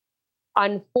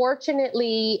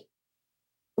 Unfortunately,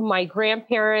 my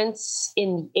grandparents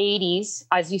in the 80s,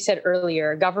 as you said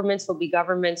earlier, governments will be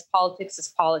governments, politics is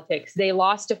politics. They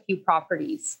lost a few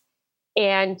properties,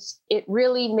 and it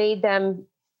really made them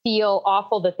feel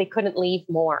awful that they couldn't leave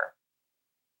more.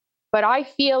 But I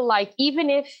feel like even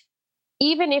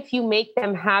if you make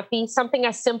them happy, something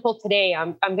as simple today,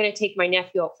 I'm going to take my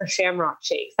nephew out for Shamrock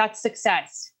Shakes. That's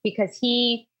success because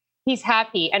he's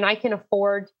happy, and I can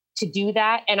afford to do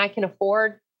that, and I can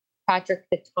afford, Patrick,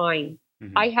 the time.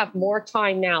 Mm-hmm. I have more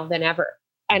time now than ever,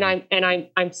 and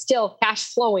I'm still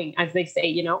cash flowing, as they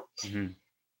say. Mm-hmm.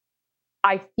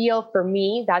 I feel for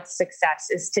me that's success,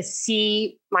 is to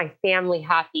see my family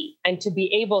happy and to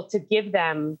be able to give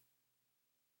them,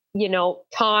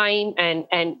 time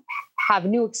and have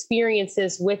new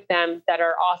experiences with them that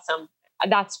are awesome.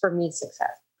 That's for me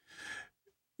success.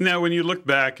 Now, when you look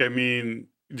back, I mean,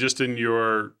 just in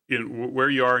where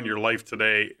you are in your life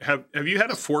today, have you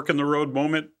had a fork in the road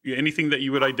moment? Anything that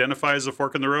you would identify as a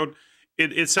fork in the road?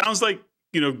 It sounds like,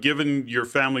 given your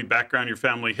family background, your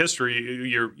family history,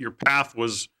 your path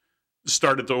was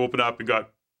started to open up and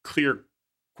got clear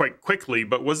quite quickly.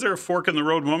 But was there a fork in the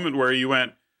road moment where you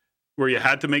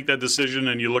had to make that decision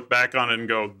and you look back on it and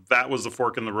go, that was the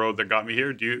fork in the road that got me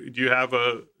here? Do you have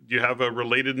a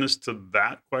relatedness to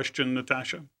that question,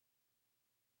 Natasha?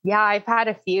 Yeah, I've had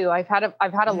a few. I've had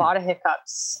a lot of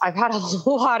hiccups.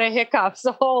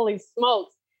 Holy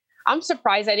smokes. I'm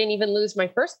surprised I didn't even lose my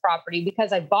first property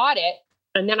because I bought it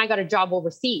and then I got a job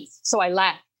overseas. So I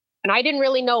left and I didn't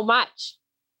really know much.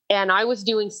 And I was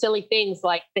doing silly things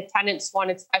like the tenants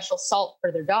wanted special salt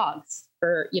for their dogs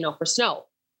for snow.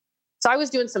 So I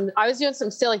was doing some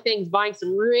silly things, buying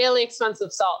some really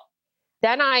expensive salt.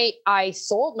 Then I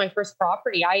sold my first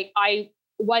property. I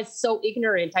was so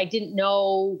ignorant. I didn't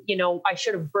know, I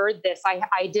should have bird this.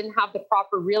 I didn't have the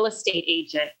proper real estate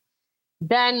agent.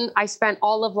 Then I spent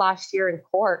all of last year in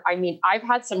court. I mean, I've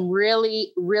had some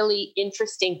really, really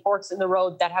interesting forks in the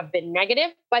road that have been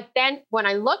negative. But then when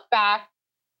I look back,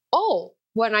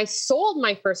 when I sold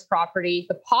my first property,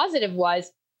 the positive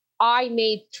was I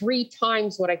made 3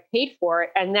 times what I paid for it.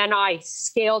 And then I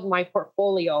scaled my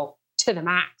portfolio to the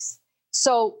max.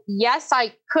 So yes,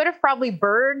 I could have probably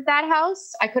burned that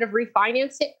house. I could have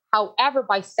refinanced it. However,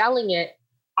 by selling it,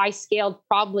 I scaled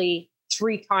probably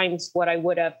 3 times what I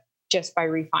would have just by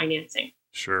refinancing.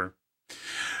 Sure.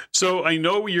 So I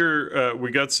know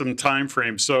we got some time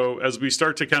frame. So as we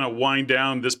start to kind of wind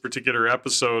down this particular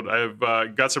episode,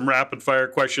 I've got some rapid fire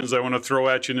questions I want to throw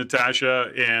at you,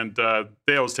 Natasha, and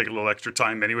they always take a little extra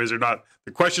time anyways. The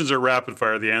questions are rapid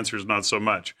fire. The answers not so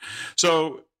much.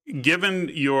 So given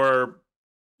your,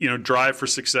 drive for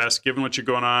success, given what you're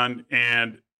going on,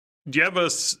 and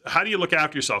how do you look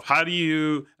after yourself? How do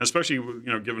you, especially,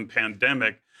 given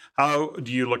pandemic, how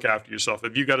do you look after yourself?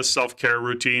 Have you got a self-care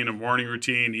routine, a morning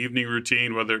routine, evening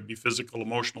routine, whether it be physical,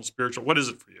 emotional, spiritual? What is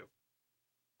it for you?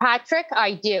 Patrick,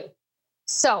 I do.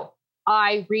 So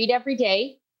I read every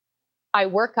day. I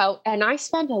work out, and I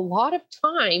spend a lot of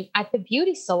time at the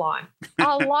beauty salon.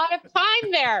 A lot of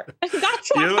time there. That's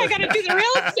why I got to do the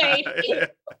real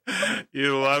estate.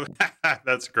 You love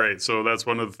that's great. So that's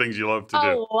one of the things you love to do.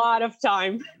 A lot of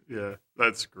time. Yeah,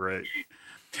 that's great.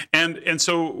 And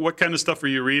so what kind of stuff are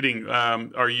you reading?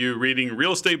 Are you reading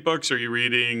real estate books? Are you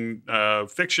reading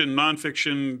fiction,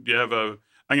 nonfiction? Do you have I'm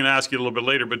going to ask you a little bit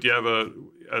later, but do you have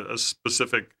a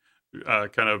specific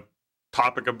kind of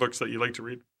topic of books that you like to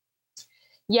read?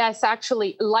 Yes,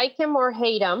 actually, like him or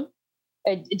hate him.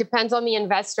 It depends on the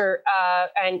investor.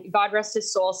 And God rest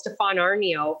his soul, Stefan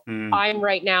Arnio. I'm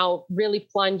right now really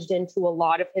plunged into a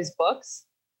lot of his books.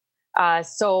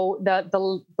 So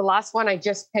the last one I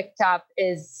just picked up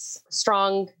is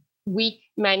Strong, Weak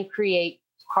Men Create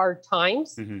Hard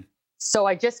Times. Mm-hmm. So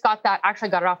I just got that. Actually,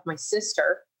 got it off my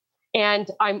sister. And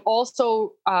I'm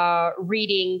also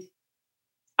reading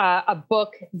a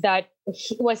book that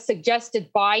was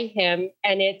suggested by him,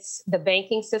 and it's the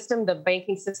banking system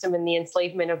and the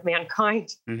enslavement of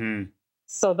mankind. Mm-hmm.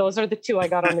 So those are the 2 I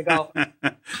got on the go.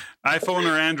 iPhone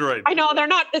or Android? I know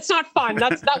it's not fun.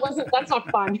 That's not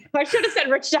fun. I should have said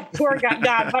Rich Dad Poor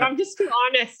Dad, but I'm just too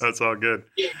honest. That's all good.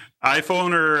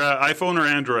 iPhone or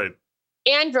Android?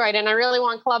 Android, and I really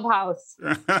want Clubhouse.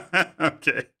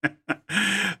 Okay.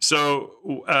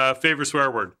 So, favorite swear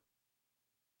word?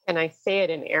 Can I say it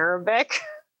in Arabic?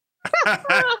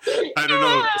 I don't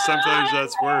know. Sometimes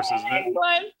that's worse, isn't it?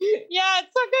 Yeah,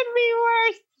 it's not going to be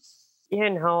worse.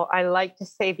 I like to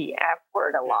say the F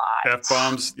word a lot.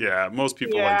 F-bombs, yeah. Most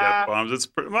people like F-bombs. It's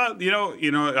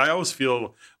I always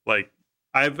feel like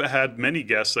I've had many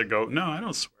guests that go, "No, I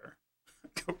don't swear."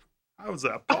 How is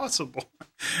that possible?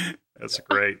 That's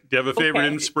great. Do you have a favorite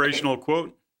inspirational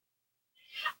quote?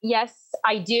 Yes,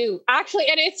 I do. Actually,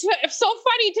 and it's so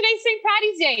funny. Today's St.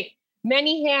 Paddy's Day.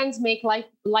 Many hands make light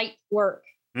work.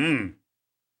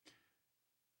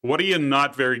 What are you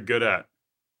not very good at?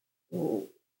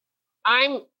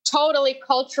 I'm totally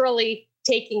culturally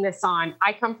taking this on.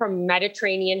 I come from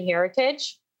Mediterranean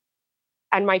heritage,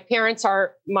 and my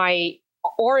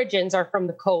origins are from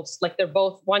the coast. Like they're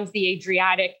both, one's the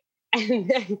Adriatic,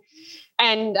 and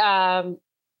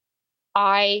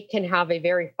I can have a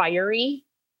very fiery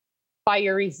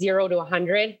 0 to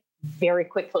 100 very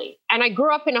quickly. And I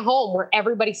grew up in a home where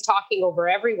everybody's talking over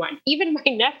everyone. Even my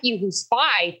nephew, who's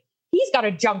 5, he's got to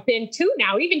jump in too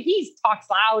now. Even he talks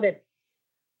loud, and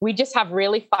we just have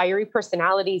really fiery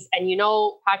personalities. And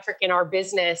Patrick, in our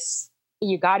business,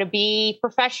 you got to be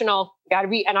professional.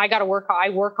 And I work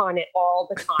on it all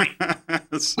the time.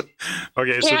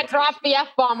 Okay. Can't drop the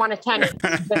F-bomb on a tenant.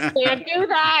 Just can't do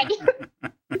that.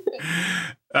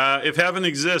 If heaven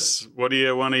exists, what do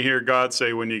you want to hear God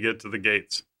say when you get to the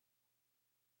gates?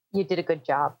 You did a good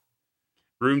job.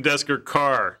 Room, desk, or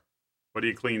car? What do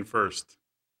you clean first?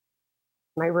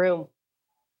 My room.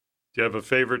 Do you have a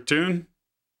favorite tune?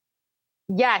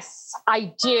 Yes,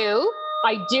 I do.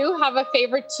 I do have a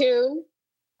favorite tune,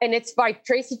 and it's by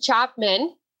Tracy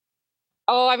Chapman.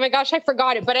 Oh my gosh, I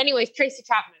forgot it. But anyways, Tracy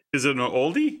Chapman. Is it an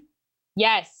oldie?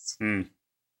 Yes.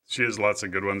 She has lots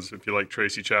of good ones if you like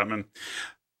Tracy Chapman. Do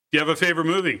you have a favorite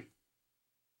movie?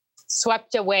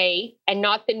 Swept Away, and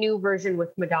not the new version with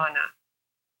Madonna.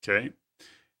 Okay.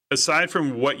 Aside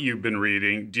from what you've been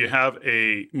reading, do you have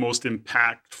a most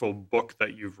impactful book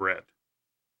that you've read?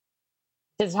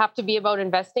 Does it have to be about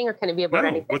investing, or can it be about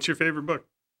anything? What's your favorite book?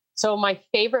 So my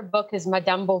favorite book is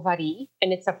Madame Bovary,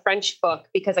 and it's a French book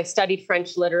because I studied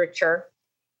French literature.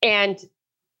 And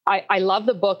I love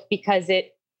the book because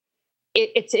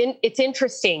it's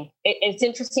interesting. It's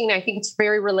interesting. I think it's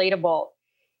very relatable.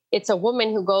 It's a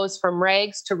woman who goes from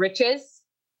rags to riches,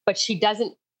 but she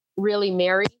doesn't really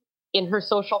marry in her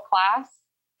social class.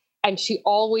 And she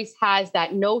always has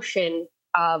that notion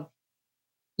of,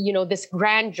 this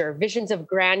grandeur, visions of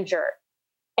grandeur.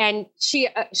 And she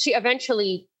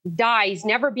eventually dies,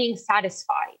 never being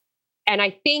satisfied. And I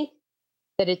think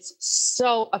that it's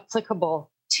so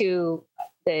applicable to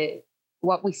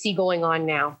what we see going on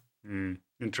now.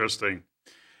 Interesting.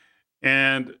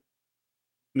 And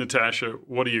Natasha,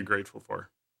 what are you grateful for?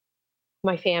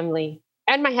 My family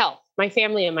and my health. My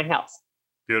family and my health.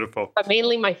 Beautiful. But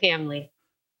mainly my family.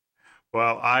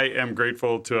 Well, I am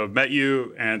grateful to have met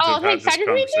you and to have had this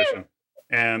conversation.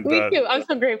 And me too. I'm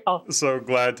so grateful. So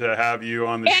glad to have you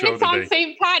on the show today. And it's on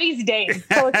St. Paddy's Day.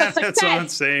 So it's a success. It's on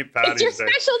St. Paddy's Day. It's your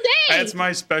special day. It's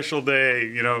my special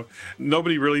day.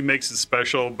 Nobody really makes it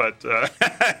special, but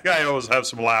I always have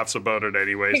some laughs about it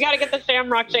anyways. You got to get the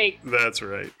Shamrock Shake. That's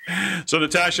right. So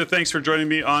Natasha, thanks for joining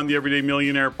me on the Everyday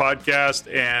Millionaire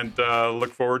podcast, and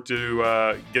look forward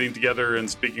to getting together and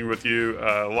speaking with you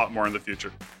a lot more in the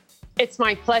future. It's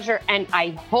my pleasure, and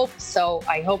I hope so.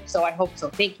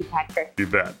 Thank you, Patrick. You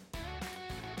bet.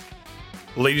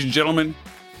 Ladies and gentlemen,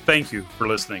 thank you for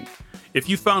listening. If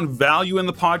you found value in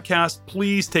the podcast,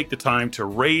 please take the time to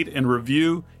rate and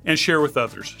review and share with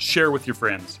others. Share with your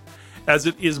friends. As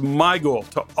it is my goal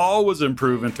to always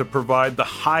improve and to provide the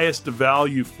highest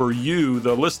value for you,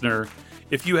 the listener.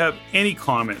 If you have any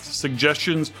comments,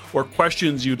 suggestions, or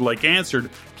questions you'd like answered,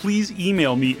 please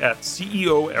email me at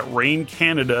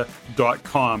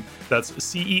ceo@reincanada.com. That's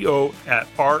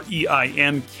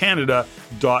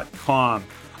ceo@reincanada.com.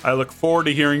 I look forward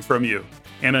to hearing from you.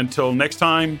 And until next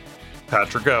time,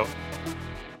 Patrick out.